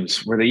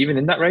Williams. Were they even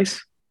in that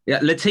race? Yeah,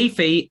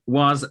 Latifi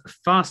was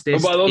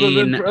fastest other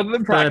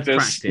than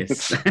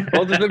practice.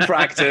 Other than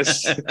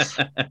practice.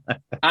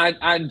 And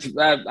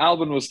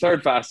Albon was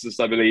third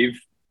fastest, I believe,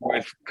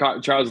 with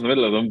Charles in the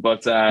middle of them.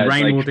 But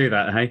rain will do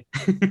that, hey?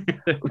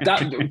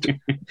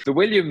 The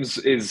Williams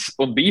is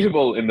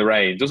unbeatable in the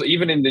rain, just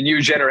even in the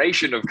new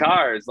generation of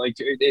cars. Like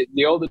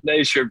the olden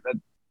days, sure,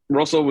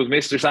 Russell was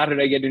Mr.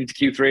 Saturday getting into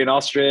Q3 in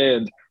Austria,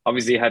 and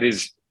obviously had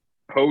his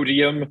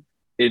podium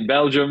in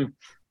Belgium.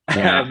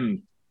 Yeah.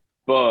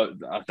 But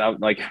I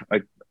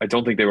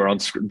don't think they were on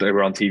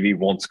TV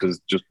once, because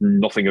just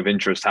nothing of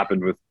interest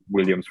happened with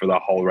Williams for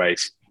that whole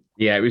race.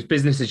 Yeah, it was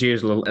business as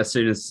usual. As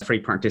soon as free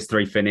practice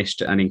 3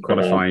 finished, and in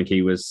qualifying,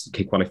 he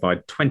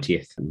qualified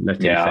 20th.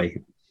 Yeah.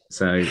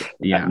 So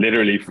yeah,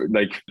 literally,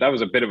 that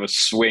was a bit of a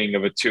swing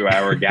of a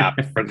 2-hour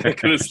gap for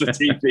Nicholas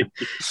Latifi.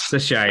 It's a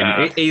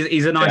shame.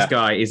 He's a nice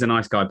guy. He's a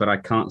nice guy, but I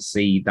can't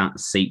see that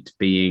seat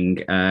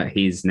being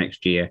his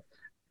next year.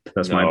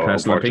 That's my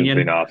personal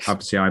opinion. Not.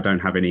 Obviously, I don't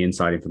have any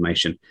inside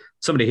information.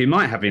 Somebody who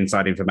might have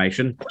inside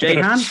information,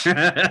 Jehan,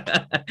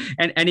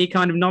 and any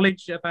kind of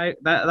knowledge about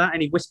that?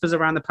 Any whispers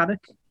around the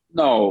paddock?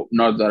 No,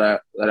 not that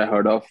I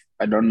heard of.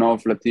 I don't know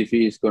if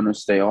Latifi is going to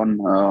stay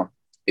on.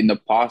 In the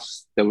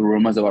past, there were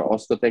rumors about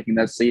Oscar taking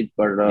that seat,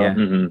 but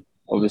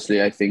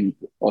obviously, I think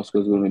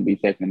Oscar's going to be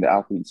taking the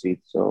Alpine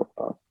seat. So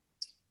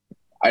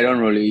I don't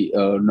really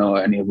know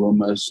any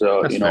rumors.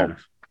 The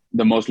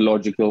most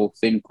logical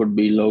thing could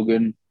be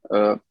Logan.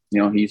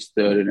 He's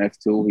third in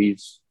F2.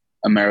 He's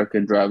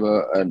American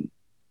driver, and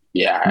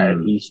I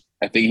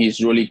think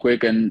he's really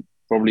quick and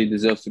probably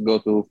deserves to go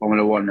to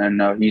Formula One.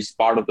 And he's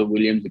part of the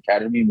Williams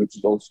Academy, which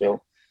is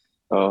also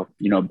a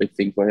big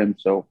thing for him.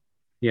 So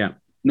yeah,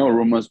 no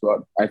rumors,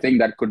 but I think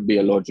that could be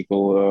a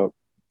logical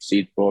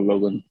seat for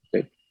Logan.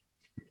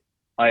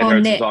 I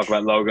heard some talk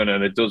about Logan,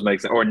 and it does make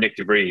sense. Or Nick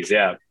DeVries,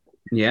 yeah.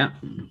 He's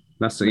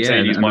Nick also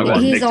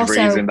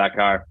DeVries in that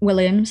car.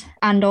 Williams,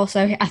 and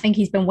also I think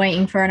he's been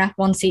waiting for an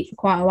F1 seat for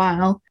quite a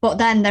while. But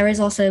then there is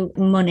also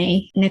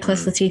money.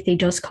 Nicholas Latifi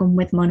does come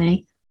with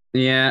money.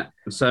 Yeah,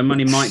 so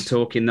money might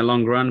talk in the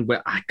long run,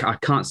 but I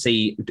can't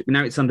see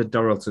now it's under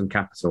Dorilton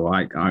Capital.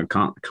 I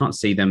can't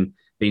see them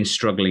being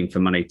struggling for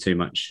money too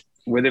much.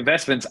 With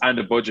investments and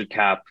a budget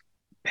cap,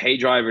 pay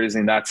drivers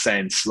in that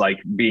sense,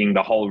 like being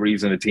the whole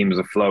reason a team is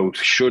afloat,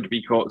 should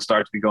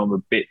start to become a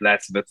bit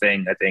less of a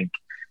thing, I think.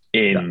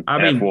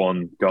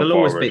 F1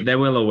 there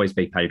will always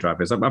be pay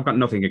drivers. I've got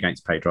nothing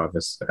against pay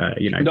drivers.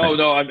 I'm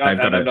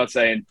not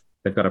saying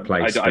they've got a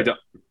place.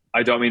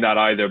 I don't mean that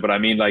either, but I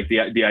mean like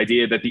the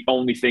idea that the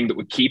only thing that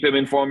would keep him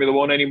in Formula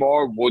One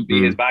anymore would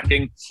be his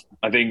backing.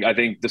 I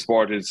think the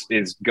sport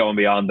is going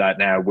beyond that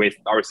now, with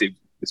obviously,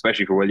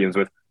 especially for Williams,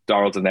 with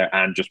Dorilton there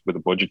and just with a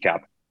budget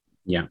cap.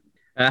 Yeah.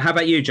 How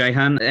about you,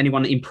 Jehan?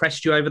 Anyone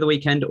impressed you over the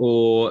weekend,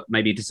 or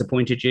maybe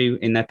disappointed you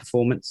in their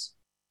performance?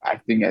 I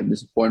think a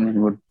disappointment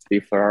would be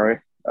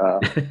Ferrari.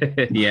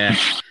 Yeah,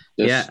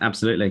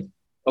 absolutely.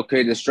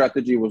 Okay, the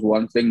strategy was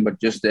one thing,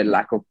 but just their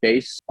lack of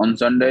pace on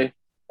Sunday.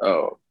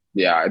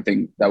 I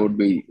think that would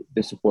be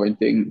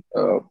disappointing.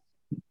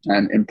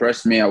 And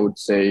impressed me, I would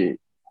say,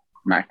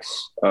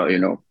 Max.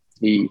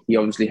 He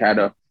obviously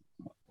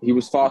he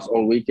was fast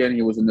all weekend.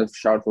 He was in the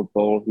shout for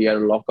pole. He had a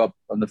lock-up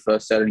on the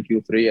first set in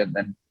Q3, and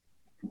then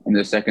in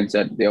the second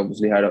set, they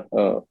obviously had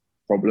a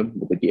problem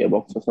with the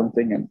gearbox or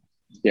something. And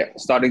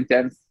starting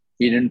 10th,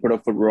 he didn't put a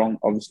foot wrong.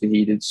 Obviously,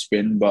 he did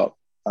spin, but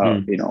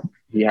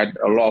he had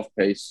a lot of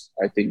pace.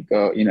 I think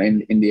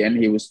in the end,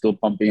 he was still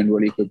pumping in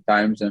really good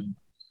times, and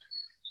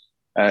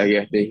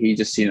he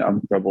just seemed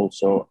untroubled.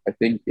 So I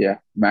think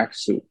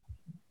Max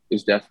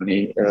is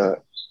definitely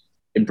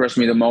impressed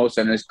me the most,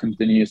 and is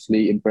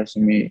continuously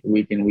impressing me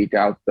week in, week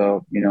out.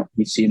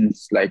 He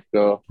seems like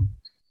the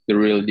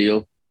real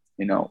deal.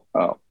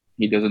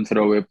 He doesn't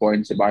throw away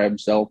points by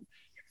himself.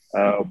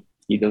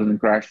 He doesn't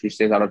crash. He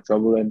stays out of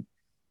trouble, and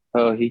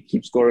he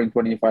keeps scoring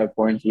 25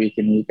 points week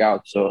in, week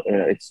out. So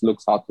it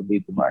looks hard to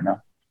beat him right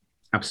now.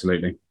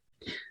 Absolutely.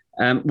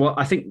 Well,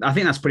 I think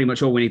that's pretty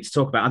much all we need to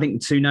talk about. I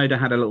think Tsunoda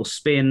had a little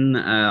spin.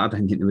 I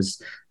don't think there was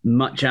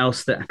much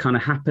else that kind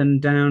of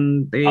happened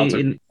down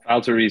the...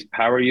 Valtteri's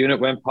power unit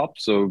went pop,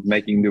 so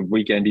making the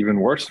weekend even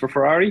worse for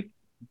Ferrari.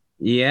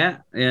 Yeah.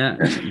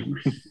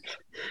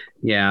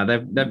 Yeah,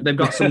 they've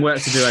got some work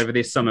to do over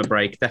this summer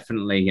break,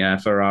 definitely,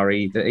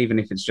 Ferrari, even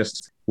if it's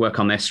just work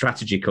on their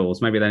strategy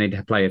calls. Maybe they need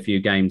to play a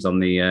few games on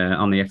the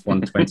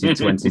F1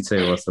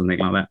 2022 or something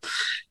like that.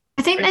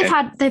 I think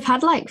they've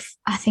had like,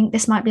 I think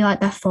this might be like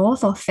their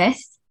 4th or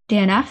 5th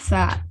DNF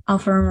at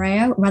Alfa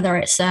Romeo, whether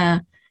it's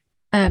Bottas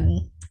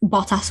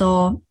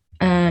or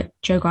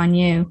Zhou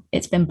Guanyu.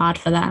 It's been bad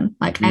for them.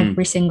 Like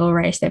every single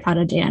race they've had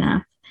a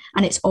DNF,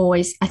 and it's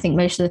always, I think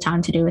most of the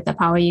time, to do with the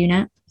power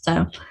unit.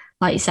 So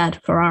like you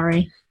said,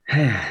 Ferrari.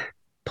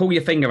 pull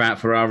your finger out,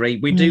 Ferrari.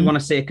 We do want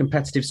to see a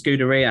competitive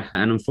Scuderia,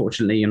 and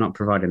unfortunately, you're not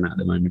providing that at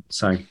the moment.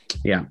 So,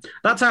 yeah,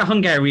 that's our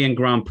Hungarian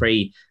Grand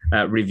Prix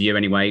review.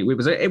 Anyway,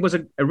 it was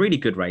a really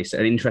good race,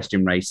 an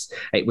interesting race.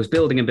 It was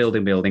building and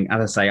building, building.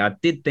 As I say, I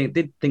did think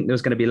there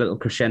was going to be a little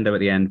crescendo at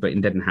the end, but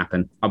it didn't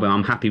happen.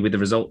 I'm happy with the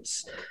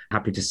results.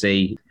 Happy to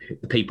see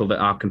the people that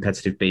are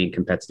competitive being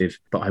competitive,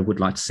 but I would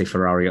like to see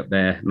Ferrari up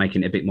there,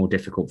 making it a bit more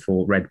difficult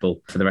for Red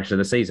Bull for the rest of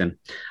the season.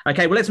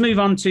 Okay, well, let's move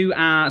on to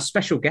our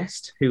special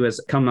guest who has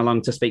come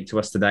along to speak to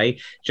us today,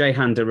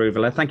 Jehan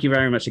Daruvala. Thank you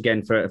very much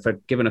again for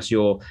giving us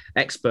your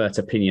expert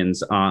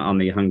opinions on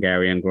the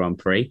Hungarian Grand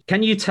Prix.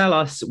 Can you tell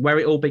us where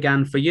it all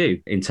began for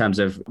you in terms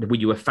of, were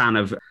you a fan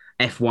of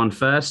F1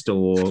 first,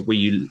 or were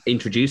you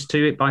introduced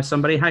to it by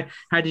somebody?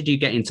 How did you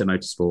get into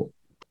motorsport?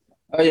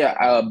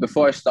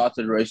 Before I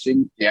started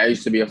racing, I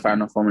used to be a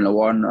fan of Formula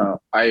One.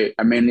 I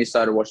mainly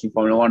started watching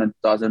Formula One in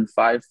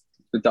 2005,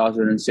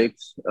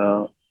 2006.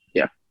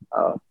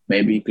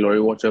 Maybe Glory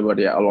Watcher, but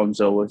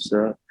Alonso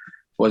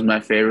was my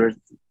favorite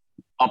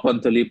up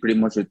until he pretty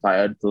much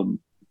retired for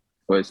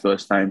his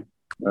first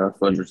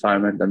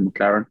retirement at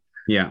McLaren.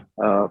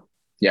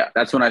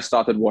 That's when I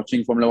started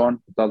watching Formula One,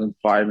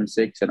 2005 and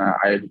 6, and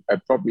I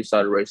probably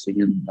started racing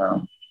in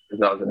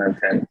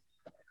 2010.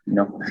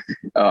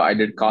 I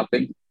did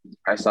karting.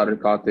 I started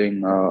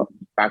karting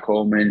back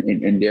home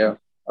in India.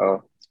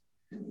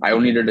 I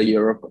only did a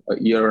year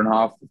and a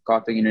half of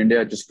karting in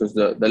India just because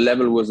the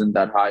level wasn't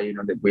that high.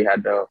 That we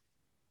had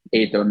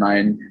 8 or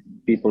 9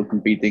 people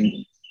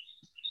competing.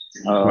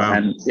 Wow.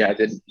 And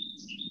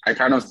I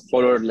kind of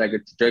followed like a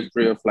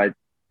trajectory of like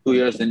 2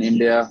 years in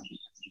India,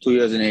 2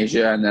 years in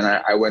Asia, and then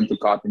I went to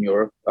kart in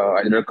Europe.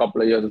 I did a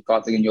couple of years of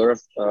karting in Europe.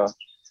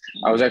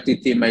 I was actually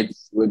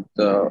teammates with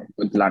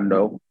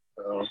Lando.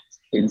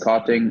 In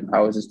karting, I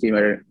was his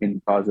teammate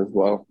in cars as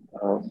well.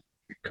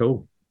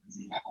 Cool.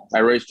 I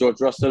raced George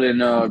Russell in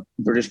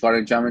British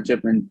Karting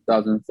Championship in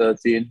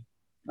 2013.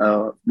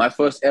 My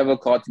first ever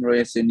karting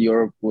race in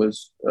Europe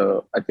was,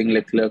 I think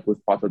Leclerc was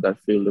part of that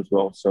field as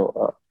well.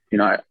 So,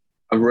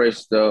 I've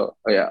raced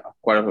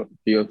quite a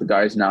few of the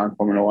guys now in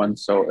Formula One.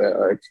 So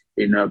it's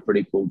been a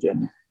pretty cool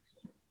journey.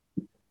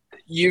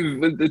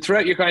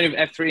 Throughout your kind of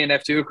F3 and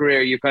F2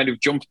 career, you kind of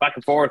jumped back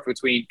and forth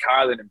between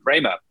Carlin and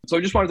Prema. So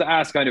I just wanted to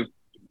ask kind of,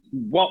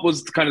 what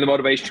was kind of the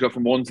motivation to go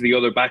from one to the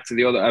other, back to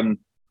the other?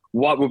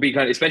 What would be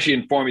kind of, especially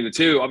in Formula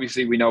 2,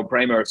 obviously we know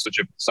Prema are such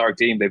a historic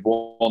team. They've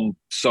won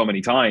so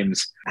many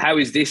times. How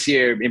is this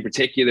year in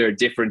particular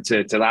different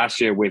to last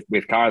year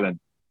with Carlin?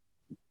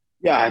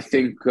 Yeah, I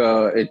think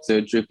it's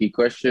a tricky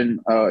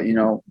question.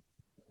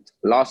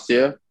 Last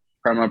year,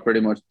 Prema pretty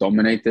much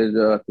dominated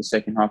the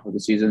second half of the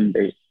season.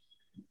 They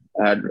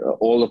had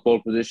all the pole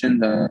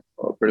positions,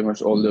 pretty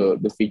much all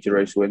the feature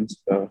race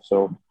wins.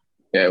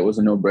 It was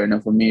a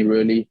no-brainer for me,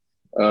 really,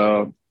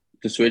 to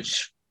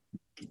switch.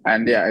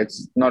 And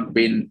it's not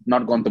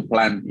gone to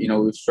plan.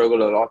 We've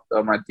struggled a lot.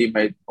 My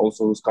teammate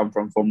also who's come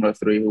from Formula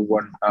 3 who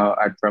won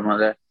at Prema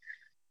there.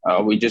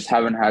 We just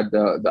haven't had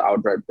the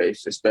outright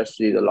pace,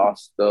 especially the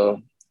last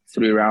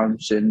 3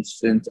 rounds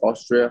since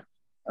Austria.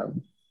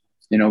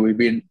 We've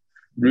been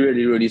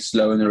really, really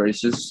slow in the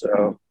races.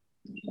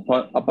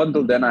 Up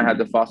until then, I had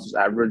the fastest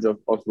average of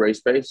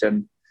race pace.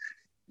 And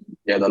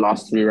the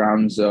last 3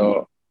 rounds,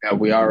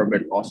 we are a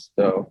bit lost.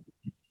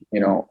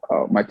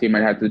 My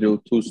teammate had to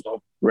do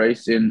 2-stop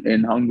race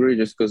in Hungary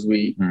just because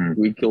we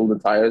killed the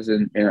tires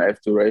in an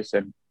F2 race,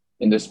 and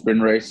in the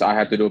sprint race I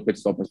had to do a pit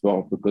stop as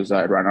well because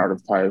I ran out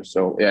of tires.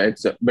 So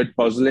it's a bit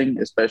puzzling,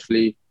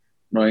 especially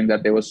knowing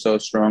that they were so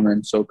strong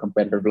and so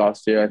competitive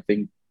last year. I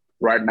think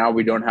right now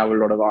we don't have a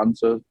lot of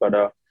answers, but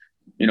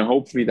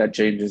hopefully that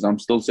changes. I'm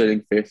still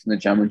sitting 5th in the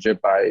championship.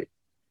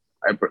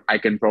 I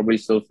can probably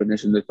still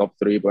finish in the top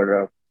 3,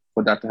 but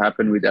for that to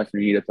happen, we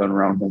definitely need a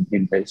turnaround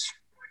in pace.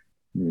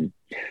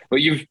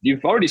 But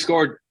you've already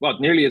scored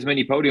nearly as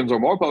many podiums or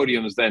more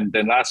podiums than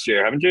last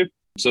year, haven't you?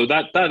 So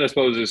that I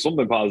suppose is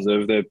something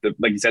positive.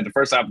 Like you said, the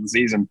first half of the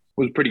season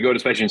was pretty good,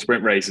 especially in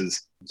sprint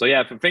races. So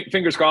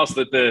fingers crossed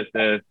that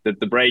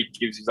the break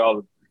gives you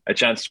all a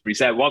chance to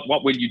reset.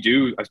 What will you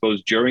do, I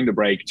suppose, during the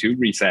break to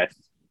reset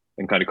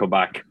and kind of come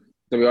back?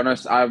 To be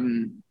honest,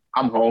 I'm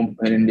home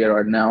in India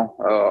right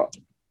now.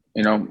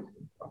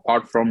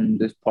 Apart from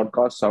this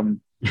podcast,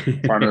 I'm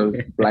trying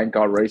to blank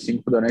out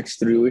racing for the next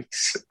 3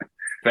 weeks.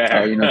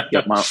 Fair.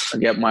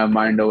 Get my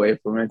mind away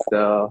from it.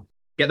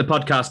 Get the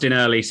podcast in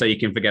early so you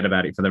can forget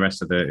about it for the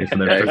rest of the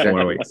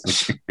 4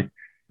 weeks.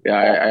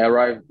 I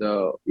arrived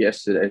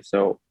yesterday,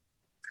 so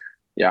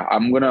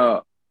I'm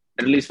gonna,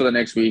 at least for the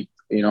next week,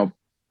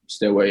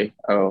 stay away.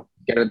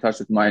 Get in touch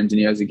with my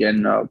engineers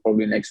again,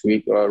 probably next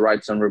week.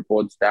 Write some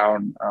reports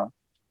down.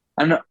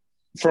 And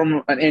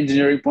from an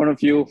engineering point of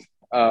view,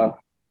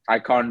 I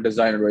can't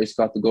design a race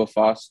car to go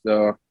fast.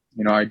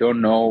 I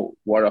don't know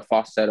what a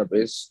fast setup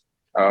is.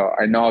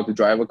 I know how to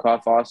drive a car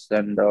fast,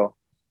 and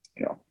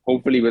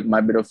hopefully with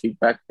my bit of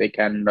feedback, they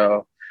can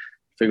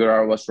figure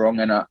out what's wrong.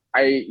 And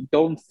I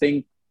don't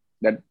think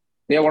that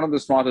they're one of the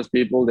smartest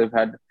people. They're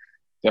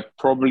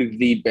probably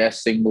the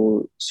best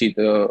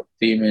single-seater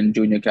team in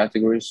junior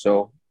categories.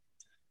 So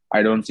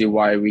I don't see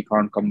why we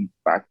can't come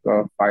back,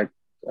 fight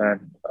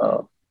and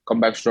come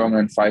back strong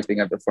and fighting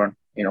at the front.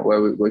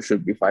 Where we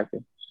should be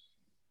fighting.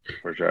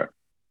 For sure.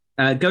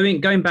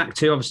 Going back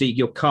to obviously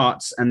your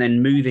karts and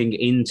then moving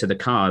into the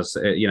cars,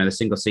 the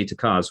single-seater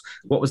cars.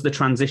 What was the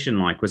transition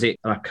like? Was it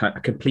like a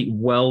complete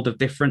world of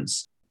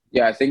difference?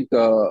 Yeah, I think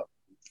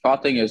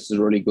karting is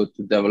really good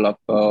to develop.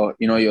 Your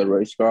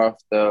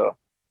racecraft.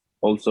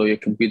 Also, you're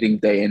competing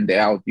day in, day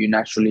out. You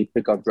naturally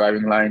pick up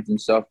driving lines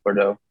and stuff.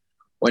 But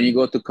when you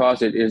go to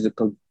cars, it is a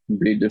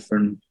completely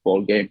different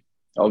ball game.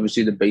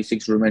 Obviously, the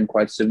basics remain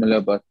quite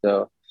similar, but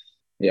the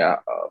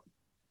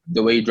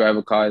way you drive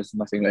a car is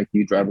nothing like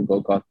you drive a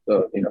go-kart.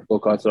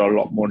 Go-karts are a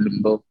lot more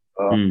nimble.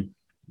 So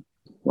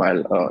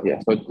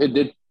it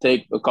did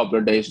take a couple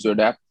of days to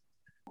adapt.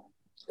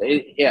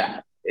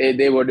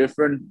 They were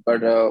different,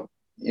 but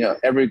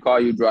every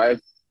car you drive,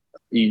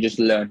 you just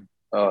learn.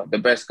 The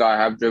best car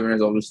I have driven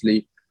is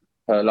obviously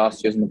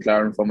last year's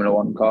McLaren Formula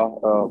One car.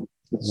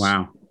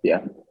 Wow.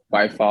 Yeah,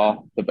 by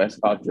far the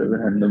best car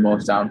driven and the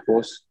most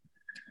downforce.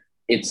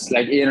 It's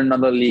like in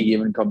another league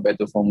even compared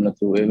to Formula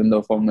 2, even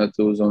though Formula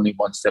 2 is only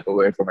one step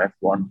away from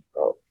F1.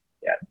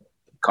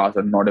 Cars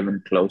are not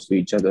even close to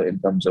each other in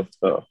terms of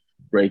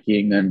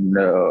braking and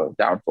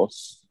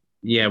downforce.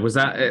 Yeah, was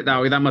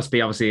that must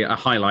be obviously a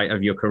highlight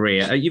of your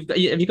career. Have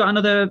you got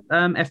another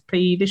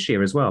FP this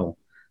year as well?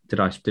 Did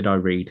I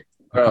read?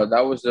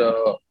 That was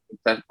a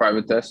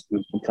private test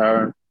with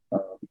McLaren.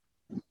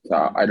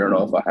 So I don't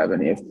know if I have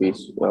any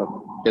FPs.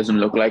 Doesn't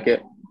look like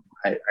it.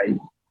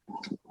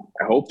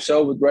 I hope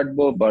so with Red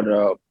Bull, but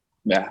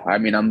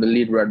I'm the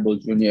lead Red Bull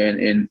junior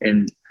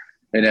in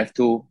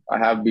F2. I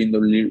have been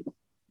the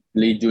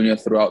lead junior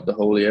throughout the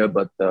whole year,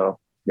 but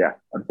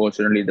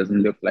unfortunately, it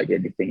doesn't look like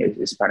anything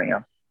is panning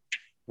out.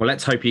 Well,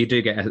 let's hope you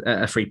do get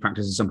a free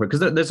practice at some point,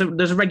 because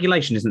there's a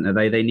regulation, isn't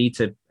there? They need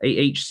to,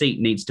 each seat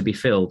needs to be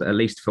filled at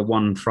least for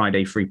one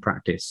Friday free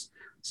practice.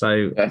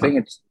 So I think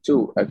it's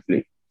 2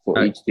 actually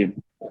for each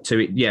team.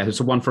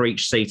 So one for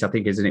each seat, I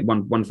think, isn't it?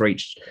 One for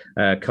each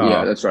car.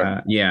 Yeah, that's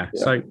right.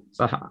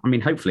 So I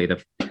mean, hopefully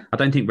I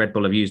don't think Red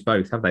Bull have used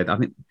both, have they? I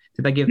think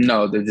did they give?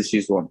 No, they just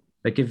used one.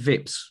 They give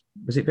Vips.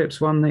 Was it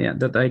Vips one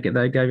that they gave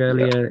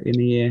earlier in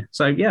the year?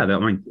 So I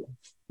mean,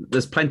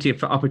 there's plenty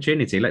of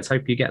opportunity. Let's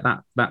hope you get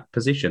that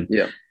position.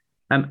 Yeah.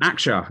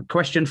 Aksha,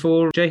 question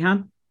for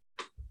Jehan?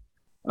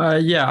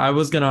 I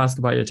was going to ask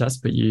about your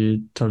test, but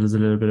you told us a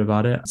little bit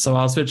about it. So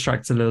I'll switch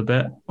tracks a little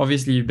bit.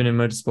 Obviously, you've been in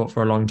motorsport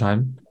for a long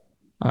time.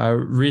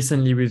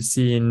 Recently, we've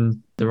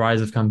seen the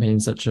rise of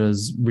campaigns such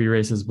as We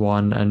Race as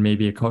One and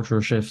maybe a cultural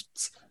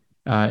shift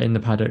in the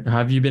paddock.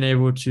 Have you been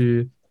able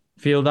to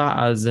feel that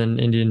as an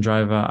Indian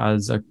driver,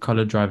 as a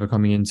coloured driver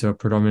coming into a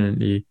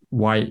predominantly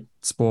white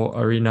sport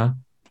arena?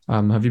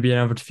 Have you been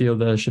able to feel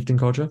the shifting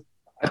culture?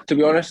 To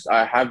be honest,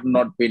 I have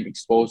not been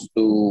exposed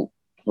to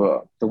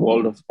the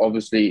world of,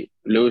 obviously,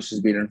 Lewis has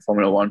been in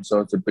Formula One,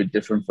 so it's a bit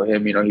different for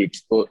him.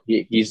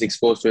 He's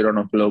exposed to it on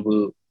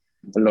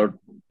a lot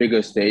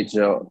bigger stage.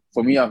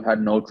 For me, I've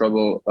had no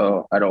trouble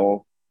at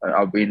all.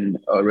 I've been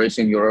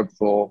racing Europe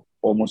for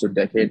almost a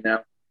decade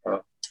now.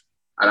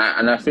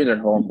 And I feel at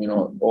home.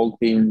 All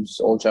teams,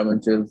 all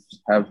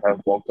championships have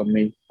welcomed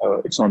me.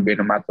 It's not been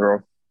a matter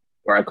of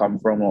where I come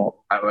from or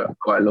how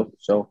I look.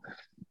 So,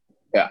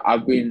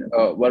 I've been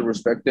well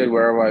respected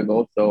wherever I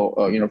go. So,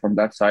 from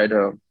that side,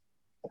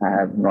 I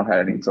have not had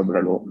any trouble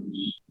at all.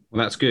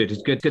 Well, that's good.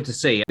 It's good to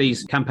see.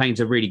 These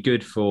campaigns are really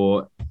good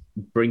for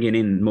bringing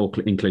in more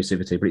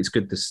inclusivity, but it's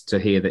good to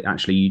hear that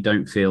actually you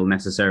don't feel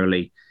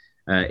necessarily,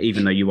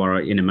 even though you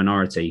are in a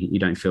minority, you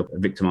don't feel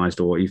victimized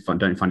or you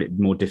don't find it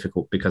more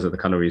difficult because of the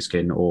color of your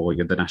skin or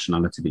the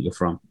nationality that you're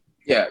from.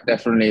 Yeah,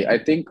 definitely. I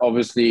think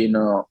obviously,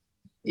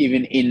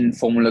 even in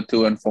Formula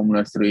 2 and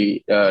Formula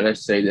 3,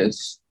 let's say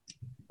there's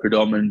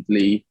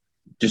predominantly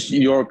just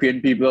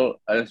European people,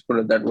 let's put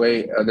it that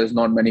way. There's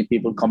not many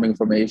people coming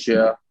from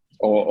Asia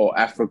or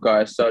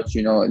Africa as such.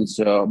 It's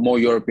more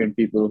European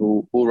people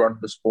who run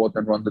the sport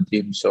and run the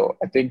team. So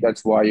I think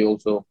that's why you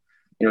also,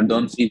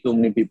 don't see too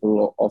many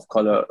people of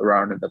color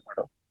around in the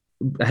paddock.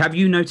 Have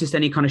you noticed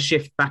any kind of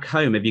shift back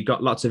home? Have you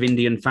got lots of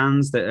Indian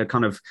fans that are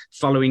kind of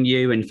following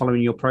you and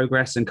following your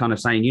progress and kind of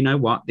saying, you know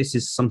what, this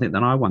is something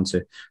that I want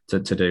to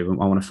do.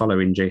 I want to follow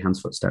in Jehan's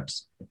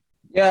footsteps.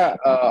 Yeah,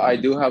 I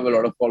do have a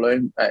lot of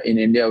following in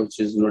India, which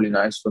is really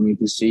nice for me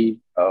to see.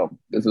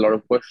 There's a lot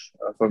of push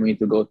for me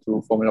to go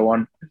to Formula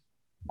One.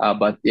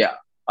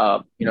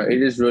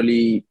 It is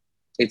really,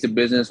 it's a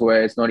business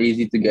where it's not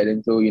easy to get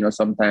into.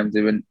 Sometimes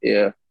even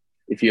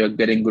if you're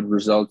getting good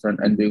results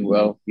and doing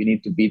well, you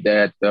need to be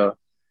there at the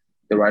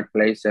right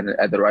place and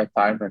at the right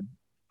time. And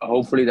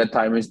hopefully that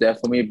time is there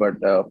for me. But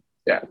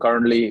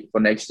currently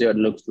for next year, it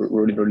looks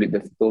really, really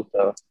difficult.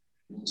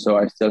 So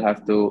I still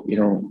have to,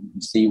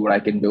 see what I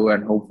can do.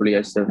 And hopefully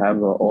I still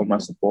have all my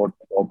support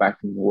or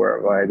backing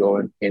wherever I go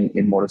in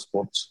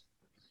motorsports.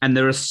 And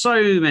there are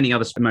so many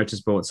other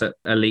motorsports at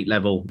elite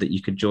level that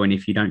you could join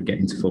if you don't get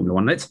into Formula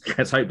One. Let's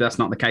hope that's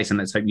not the case, and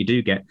let's hope you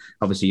do get,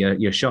 obviously,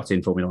 your shot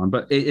in Formula One.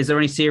 But is there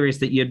any series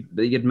that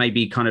you'd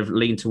maybe kind of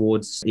lean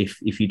towards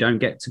if you don't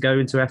get to go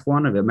into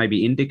F1? Or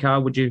maybe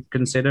IndyCar, would you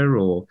consider,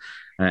 or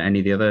any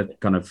of the other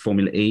kind of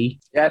Formula E?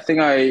 Yeah, I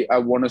think I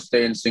want to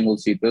stay in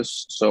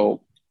single-seaters.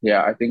 So,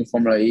 yeah, I think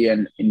Formula E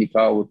and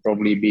IndyCar would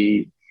probably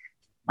be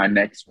my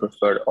next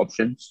preferred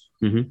options.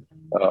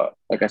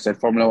 Like I said,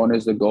 Formula One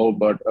is the goal,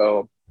 but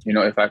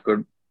if I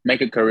could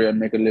make a career and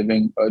make a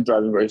living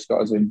driving race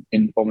cars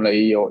in Formula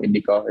E or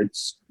IndyCar,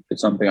 it's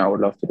something I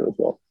would love to do as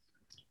well.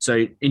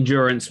 So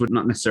endurance would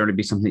not necessarily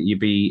be something you'd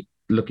be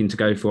looking to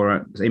go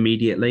for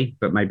immediately,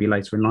 but maybe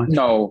later in life?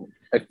 No,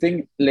 I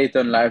think later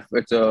in life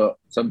it's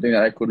something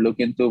that I could look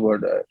into,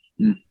 but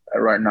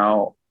right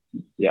now,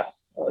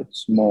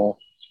 it's more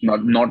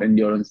not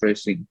endurance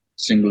racing,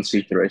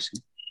 single-seat racing.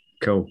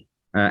 Cool.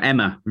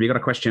 Emma, have you got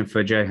a question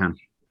for Johan?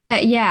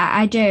 Yeah,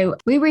 I do.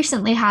 We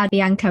recently had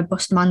Bianca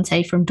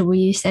Bustamante from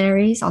W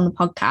Series on the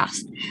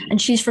podcast,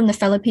 and she's from the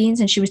Philippines,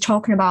 and she was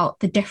talking about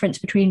the difference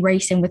between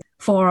racing with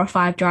 4 or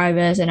 5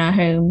 drivers in her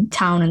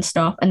hometown and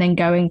stuff, and then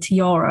going to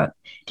Europe.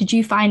 Did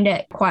you find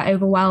it quite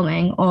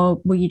overwhelming,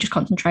 or were you just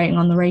concentrating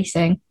on the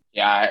racing?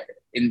 Yeah,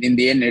 in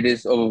the end, it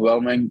is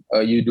overwhelming.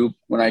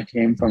 When I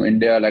came from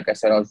India, like I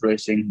said, I was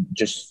racing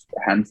just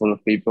a handful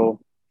of people,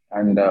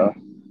 and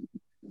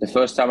the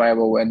first time I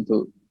ever went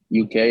to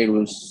UK,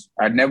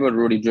 I'd never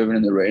really driven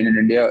in the rain in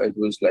India. It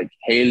was like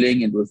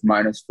hailing, it was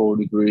 -4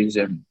 degrees,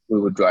 and we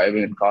were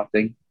driving and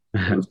karting.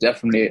 It was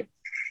definitely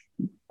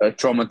a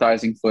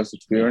traumatizing first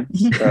experience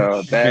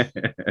there.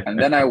 And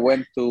then I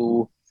went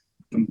to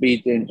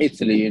compete in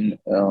Italy in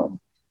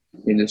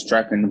this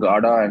track in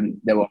Garda, and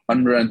there were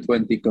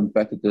 120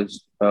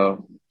 competitors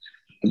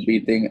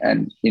competing,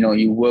 and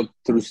you work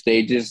through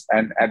stages.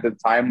 And at the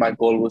time, my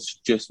goal was to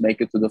just make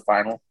it to the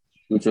final,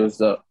 which was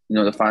the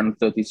final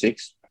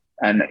 36.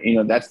 And,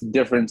 that's the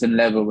difference in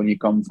level when you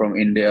come from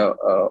India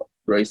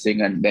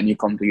racing and then you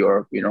come to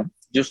Europe,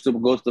 just to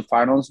go to the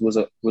finals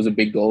was a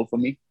big goal for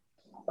me.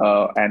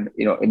 And,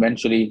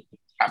 eventually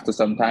after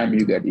some time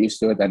you get used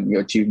to it and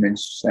your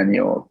achievements and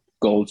your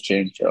goals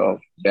change.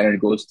 Then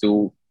it goes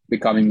to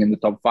becoming in the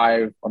top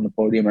 5 on the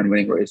podium and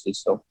winning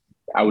races. So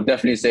I would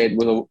definitely say it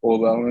was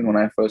overwhelming when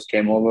I first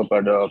came over,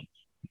 but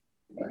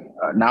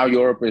now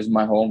Europe is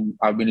my home.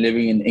 I've been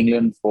living in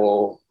England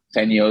for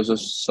 10 years or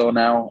so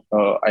now.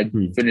 I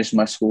finished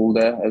my school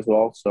there as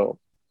well. So,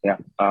 yeah,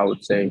 I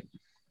would say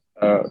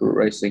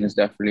racing is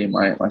definitely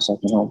my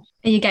second home.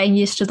 Are you getting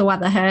used to the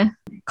weather here?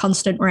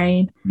 Constant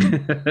rain?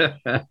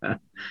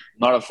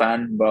 Not a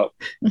fan, but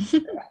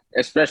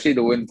especially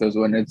the winters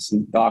when it's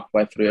dark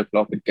by 3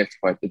 o'clock, it gets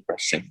quite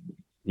depressing.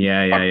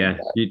 Yeah.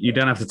 You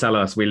don't have to tell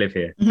us. We live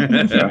here.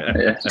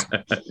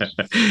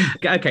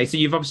 Okay, so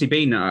you've obviously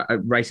been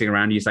racing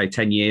around, you say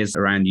 10 years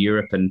around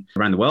Europe and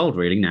around the world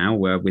really now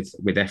with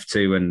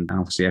F2 and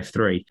obviously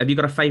F3. Have you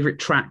got a favourite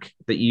track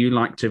that you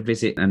like to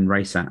visit and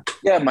race at?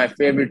 Yeah, my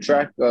favourite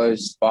track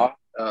is Spa.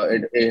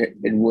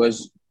 It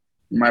was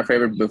my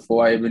favourite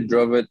before I even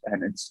drove it,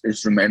 and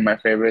it's remained my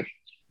favourite.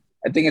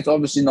 I think it's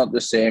obviously not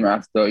the same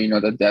after,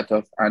 the death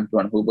of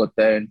Antoine Hubert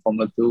there in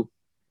Formula 2,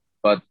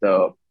 but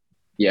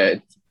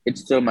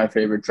it's still my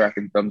favorite track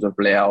in terms of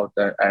layout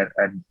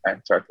and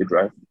track to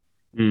drive.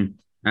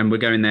 And we're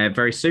going there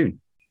very soon.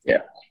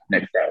 Yeah,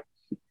 next year.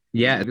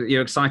 Yeah,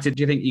 you're excited.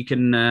 Do you think you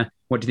can?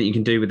 What do you think you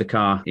can do with the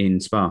car in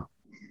Spa?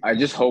 I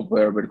just hope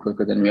we're a bit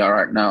quicker than we are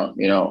right now.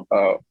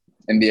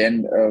 In the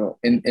end,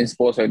 in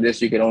sports like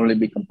this, you can only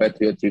be compared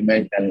to your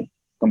teammate, and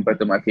compared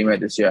to my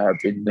teammate this year, I have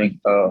been doing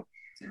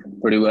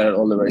pretty well at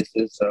all the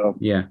races. So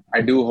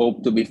I do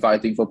hope to be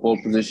fighting for pole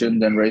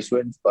positions and race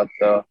wins, but.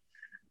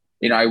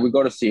 We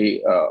got to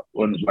see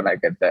when I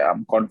get there.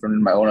 I'm confident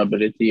in my own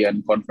ability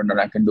and confident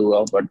I can do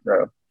well, but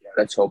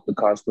let's hope the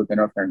car's quick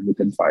enough and we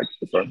can fight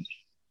the front.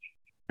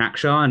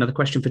 Akshar, another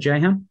question for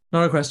Jehan?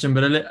 Not a question,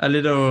 but a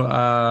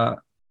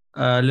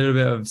little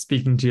bit of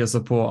speaking to your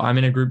support. I'm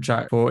in a group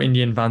chat for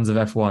Indian fans of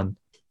F1,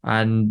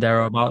 and there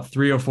are about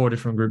 3 or 4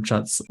 different group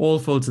chats, all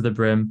full to the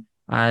brim,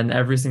 and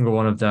every single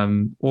one of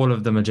them, all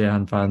of them are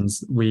Jehan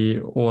fans. We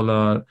all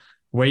are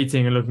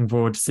waiting and looking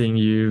forward to seeing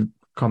you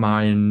come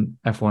out in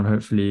F1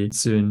 hopefully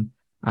soon.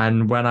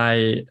 And when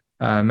I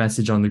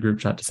message on the group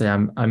chat to say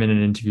I'm in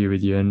an interview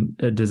with you and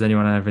does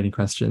anyone have any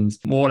questions,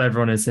 all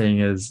everyone is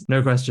saying is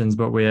no questions,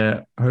 but we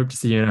hope to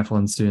see you in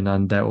F1 soon,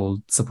 and they're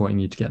all supporting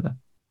you together.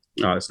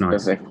 Oh, it's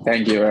nice. Perfect.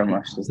 Thank you very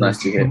much. It's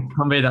nice to hear.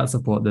 Convey that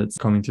support that's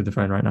coming through the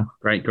phone right now.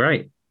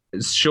 Great.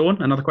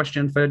 Sean, another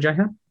question for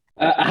Jehan?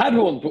 I had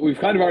one, but we've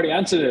kind of already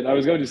answered it. I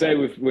was going to say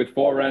with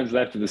 4 rounds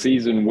left of the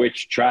season,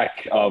 which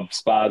track of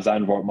Spa,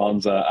 Zandvoort,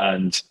 Monza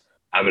and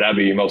Abu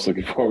Dhabi you're most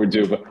looking forward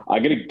to, but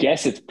I'm going to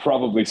guess it's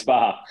probably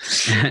Spa.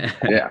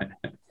 Yeah.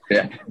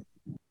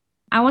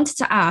 I wanted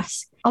to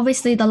ask,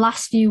 obviously the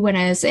last few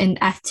winners in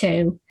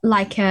F2,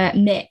 like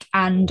Mick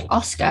and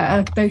Oscar,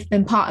 have both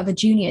been part of a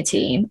junior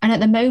team. And at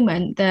the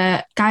moment,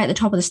 the guy at the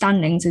top of the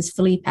standings is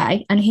Felipe,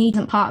 and he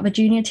isn't part of a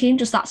junior team.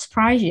 Does that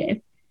surprise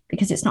you?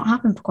 Because it's not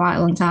happened for quite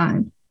a long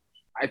time.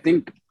 I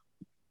think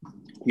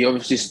he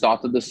obviously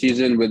started the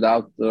season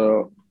without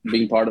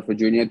being part of a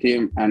junior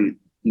team, and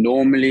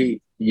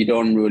normally you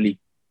don't really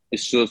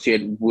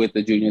associate with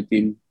the junior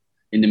team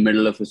in the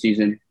middle of a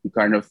season. You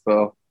kind of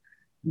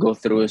go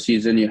through a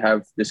season, you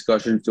have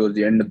discussions towards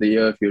the end of the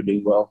year if you're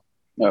doing well.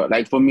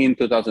 Like for me in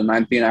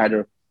 2019, I had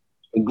a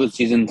good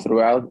season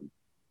throughout.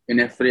 In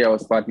F3, I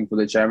was fighting for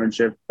the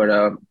championship, but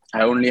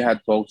I only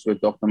had talks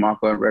with Dr.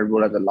 Marko and Red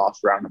Bull at the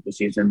last round of the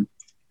season,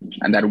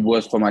 and that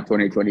was for my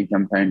 2020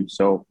 campaign.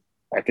 So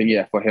I think,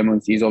 for him,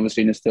 he's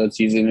obviously in his third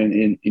season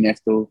in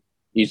F2.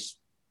 He's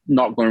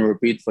not going to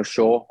repeat for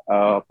sure,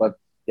 but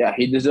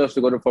he deserves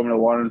to go to Formula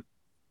One.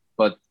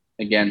 But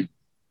again,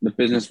 the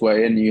business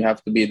we're in, you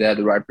have to be there at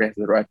the right place at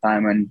the right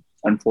time, and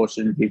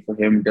unfortunately for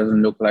him, it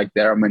doesn't look like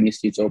there are many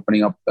seats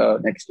opening up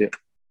next year.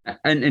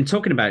 And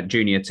talking about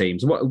junior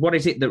teams, what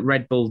is it that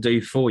Red Bull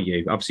do for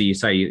you? Obviously, you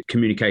say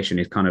communication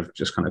is kind of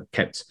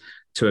kept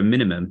to a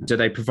minimum. Do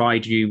they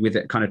provide you with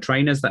kind of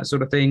trainers, that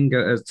sort of thing,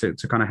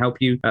 to kind of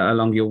help you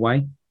along your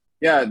way?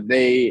 Yeah,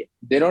 they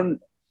don't,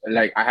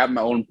 like, I have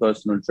my own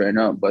personal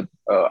trainer, but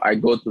I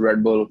go to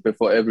Red Bull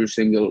before every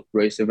single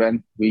race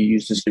event. We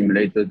use the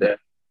simulator there.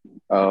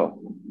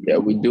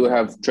 We do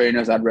have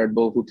trainers at Red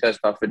Bull who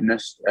test our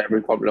fitness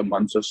every couple of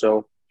months or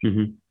so.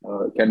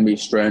 Mm-hmm. It can be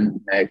strength,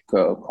 neck,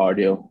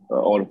 cardio,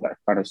 all of that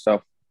kind of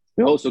stuff.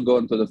 We also go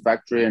into the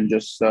factory and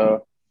just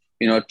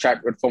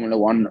chat with Formula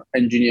One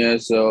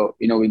engineers.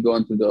 We go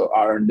into the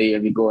R&D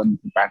and we go in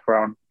the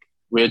background.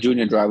 We're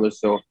junior drivers,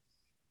 so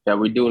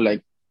we do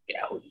we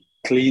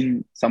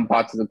clean some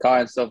parts of the car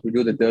and stuff. We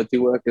do the dirty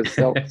work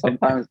itself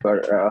sometimes,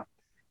 but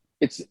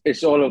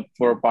it's all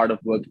for a part of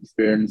work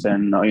experience,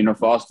 and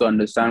for us to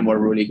understand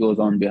what really goes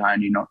on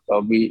behind. So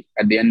we,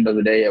 at the end of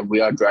the day, we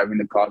are driving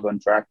the cars on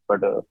track, but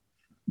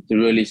to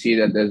really see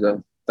that there's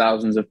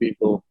thousands of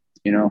people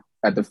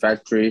at the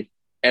factory,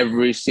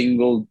 every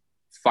single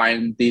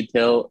fine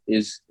detail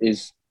is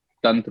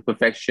done to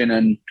perfection,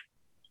 and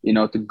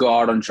to go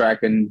out on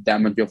track and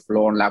damage your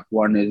floor on lap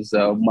one is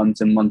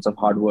months and months of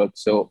hard work.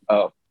 So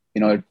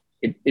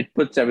it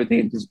puts everything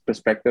into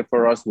perspective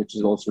for us, which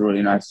is also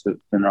really nice to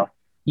know.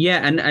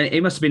 Yeah, and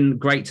it must have been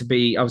great to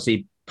be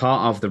obviously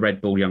part of the Red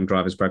Bull Young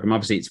Drivers Program.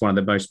 Obviously, it's one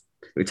of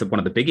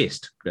the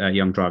biggest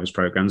young drivers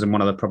programs, and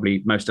one of the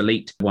probably most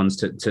elite ones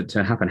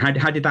to happen. How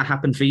did that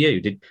happen for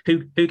you?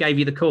 Who gave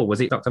you the call?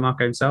 Was it Dr.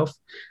 Marko himself,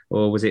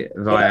 or was it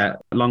via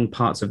long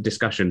parts of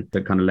discussion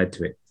that kind of led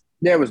to it?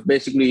 Yeah, it was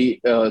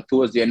basically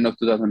towards the end of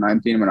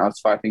 2019 when I was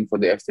fighting for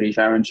the F3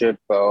 championship.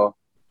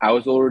 I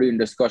was already in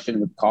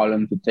discussion with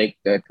Colin to take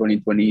the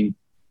 2020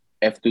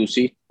 F2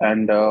 seat,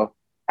 and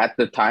at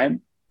the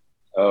time,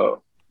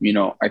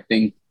 I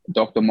think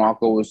Dr.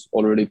 Marko was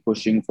already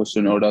pushing for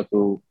Tsunoda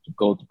to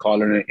go to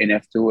Colin in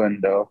F2,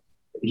 and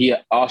he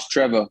asked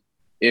Trevor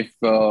if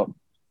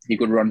he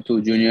could run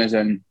two juniors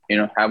and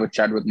have a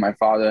chat with my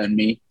father and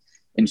me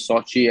in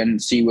Sochi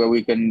and see where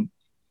we can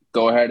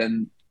go ahead.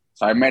 And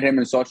so I met him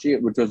in Sochi,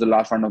 which was the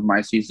last round of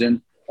my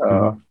season.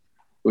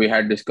 We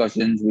had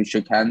discussions, we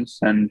shook hands,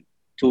 and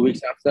 2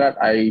 weeks after that,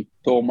 I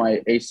tore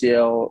my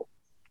ACL,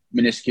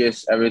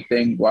 meniscus,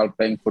 everything while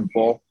playing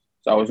football.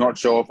 So I was not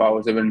sure if I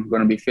was even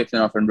going to be fit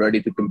enough and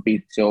ready to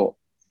compete. So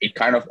it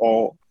kind of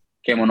all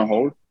came on a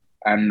hold.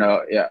 And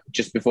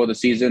just before the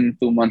season,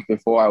 2 months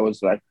before, I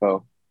was like,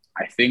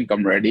 I think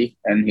I'm ready.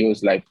 And he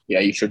was like, yeah,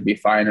 you should be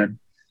fine.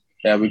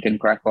 And we can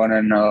crack on.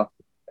 And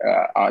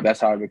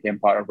that's how I became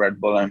part of Red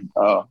Bull. And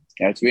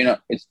it's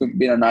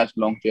been a nice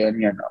long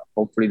journey, and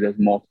hopefully there's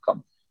more to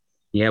come.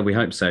 Yeah, we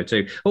hope so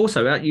too.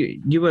 Also,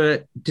 you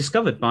were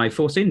discovered by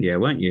Force India,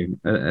 weren't you,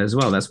 as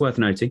well? That's worth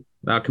noting.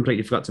 I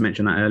completely forgot to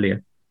mention that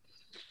earlier.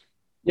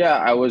 Yeah,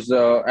 I was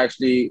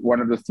actually one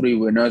of the 3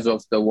 winners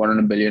of the 1 in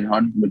a billion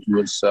hunt, which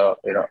was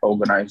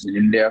organized in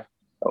India.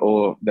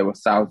 There were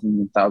thousands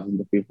and thousands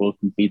of people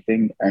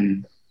competing,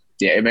 and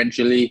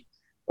eventually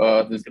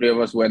the 3 of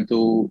us went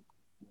to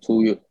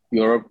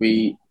Europe.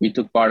 We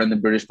took part in the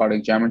British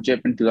Karting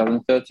Championship in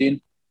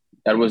 2013.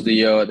 That was the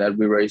year that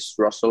we raced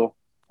Russell,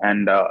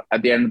 and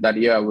at the end of that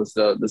year, I was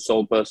the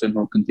sole person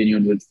who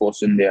continued with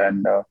Force India.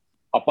 And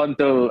up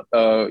until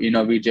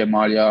Vijay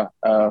Mallya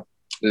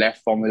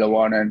left Formula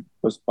One and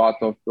was part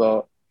of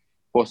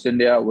Force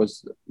India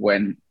was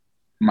when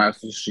my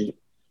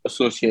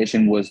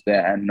association was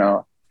there. And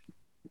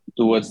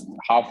towards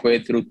halfway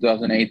through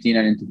 2018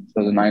 and into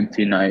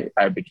 2019,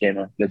 I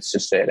became let's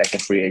just say like a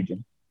free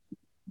agent.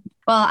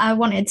 Well, I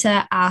wanted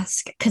to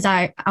ask, because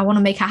I want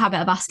to make a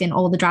habit of asking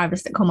all the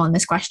drivers that come on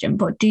this question,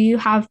 but do you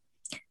have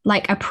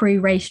like a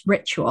pre-race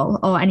ritual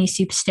or any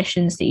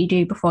superstitions that you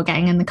do before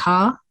getting in the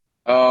car?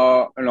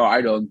 No,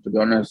 I don't, to be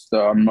honest.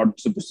 I'm not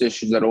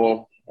superstitious at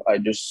all. I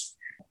just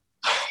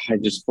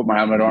put my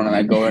helmet on and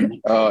I go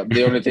in.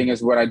 The only thing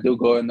is when I do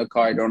go in the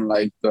car, I don't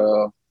like...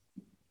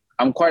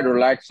 I'm quite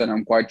relaxed and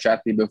I'm quite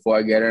chatty before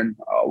I get in.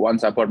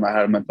 Once I put my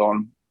helmet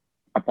on,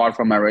 apart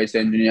from my race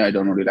engineer, I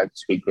don't really like to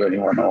speak to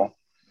anyone or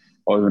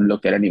even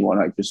look at anyone.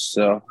 I just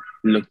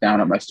look down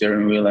at my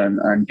steering wheel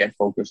and get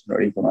focused and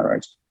ready for my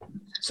race.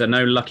 So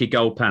no lucky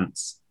gold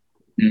pants?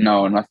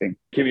 No, nothing.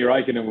 Kimi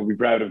Räikkönen will be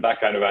proud of that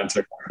kind of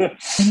answer.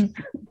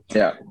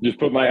 Yeah. Just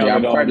put my helmet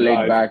I'm on. quite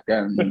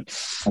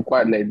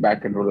laid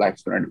back and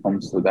relaxed when it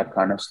comes to that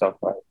kind of stuff.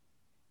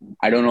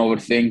 I don't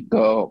overthink.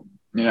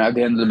 At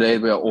the end of the day,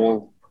 we are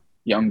all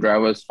young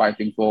drivers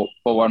fighting for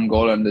one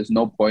goal, and there's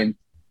no point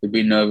to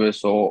be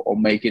nervous or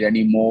make it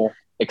any more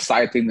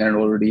exciting than it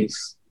already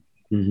is.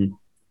 Mm-hmm.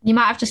 You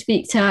might have to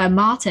speak to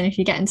Martin if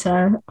you get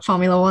into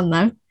Formula One,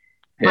 though.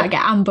 Might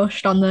get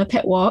ambushed on the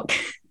pit walk.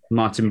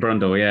 Martin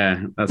Brundle,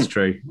 yeah, that's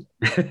true.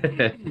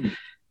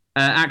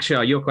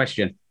 Akshay, your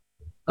question.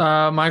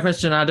 My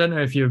question, I don't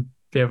know if you'll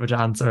be able to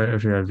answer it,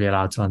 if you'll be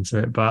allowed to answer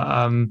it,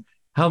 but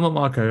Helmut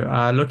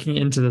Marko, looking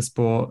into the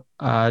sport,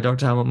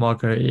 Dr. Helmut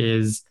Marko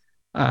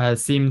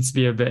seems to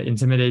be a bit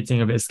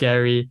intimidating, a bit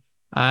scary.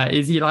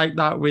 Is he like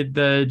that with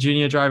the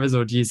junior drivers,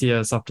 or do you see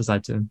a softer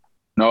side to him?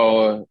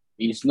 No,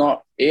 he's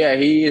not. Yeah,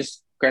 he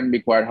can be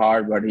quite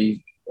hard, but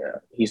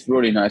he's a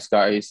really nice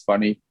guy. He's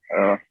funny.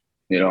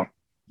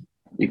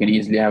 You can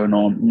easily have a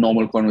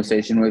normal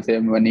conversation with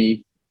him. When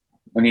he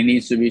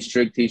needs to be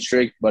strict, he's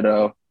strict.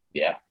 But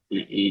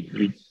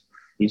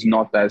he's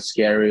not as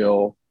scary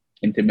or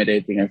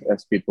intimidating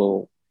as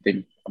people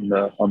think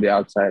on the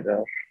outside.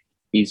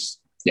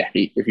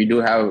 If you do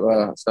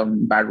have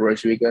some bad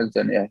race weekends,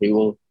 then he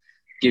will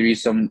give you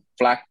some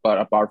flack. But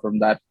apart from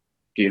that,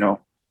 he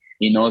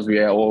knows we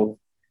are all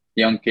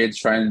young kids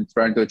trying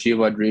to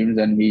achieve our dreams,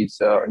 and he's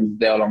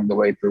there along the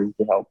way to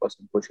help us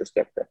and push us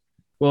get there.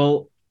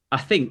 Well, I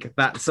think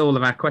that's all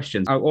of our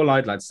questions. All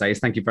I'd like to say is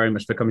thank you very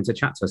much for coming to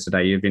chat to us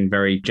today. You've been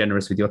very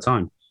generous with your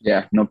time.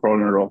 Yeah, no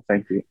problem at all.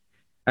 Thank you.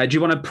 Do you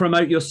want to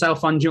promote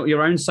yourself on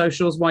your own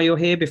socials while you're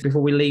here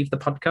before we leave the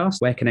podcast?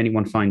 Where can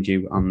anyone find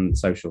you on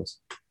socials?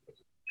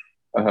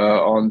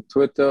 On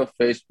Twitter,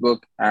 Facebook,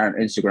 and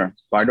Instagram.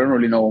 But I don't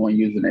really know my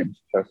usernames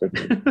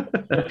perfectly.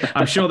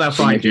 I'm sure they'll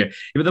find you.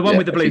 You're the one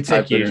with the blue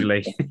tick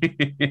usually.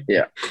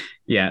 Yeah.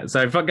 Yeah.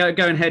 So if I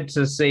go and head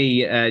to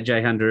see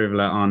Jehan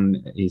Daruvala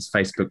on his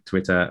Facebook,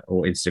 Twitter,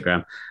 or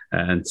Instagram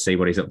and see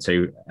what he's up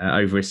to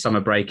over his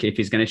summer break. If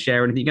he's going to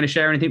share anything, you going to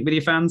share anything with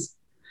your fans?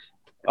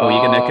 Or are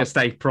you going to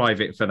stay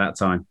private for that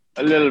time?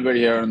 A little bit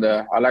here and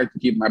there. I like to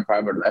keep my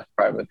private life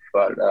private,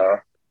 but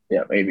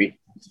maybe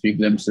a few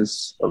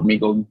glimpses of me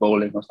going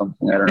bowling or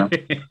something. I don't know.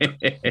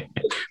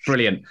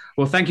 Brilliant.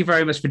 Well, thank you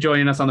very much for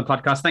joining us on the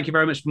podcast. Thank you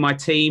very much for my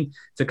team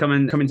to come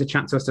in to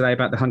chat to us today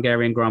about the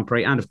Hungarian Grand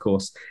Prix and, of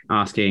course,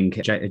 asking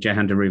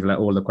Jehan Daruvala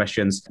all the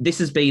questions. This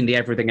has been the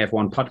Everything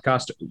F1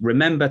 podcast.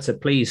 Remember to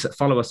please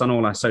follow us on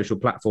all our social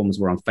platforms.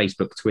 We're on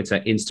Facebook,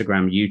 Twitter,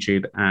 Instagram,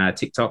 YouTube,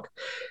 TikTok.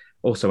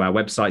 Also, our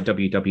website,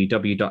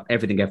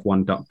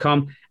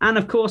 www.everythingf1.com. And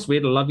of course,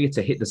 we'd love you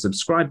to hit the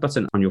subscribe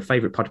button on your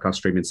favorite podcast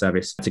streaming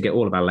service to get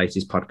all of our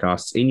latest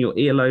podcasts in your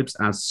earlobes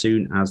as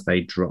soon as they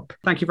drop.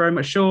 Thank you very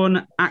much,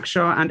 Sean, Akshay,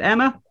 and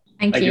Emma.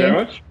 Thank you very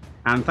much.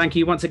 And thank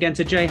you once again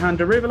to Jehan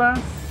Daruvala.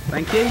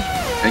 Thank you.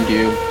 Thank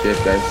you. Cheers,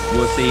 guys.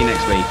 We'll see you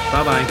next week.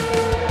 Bye-bye.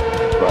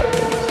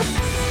 Bye.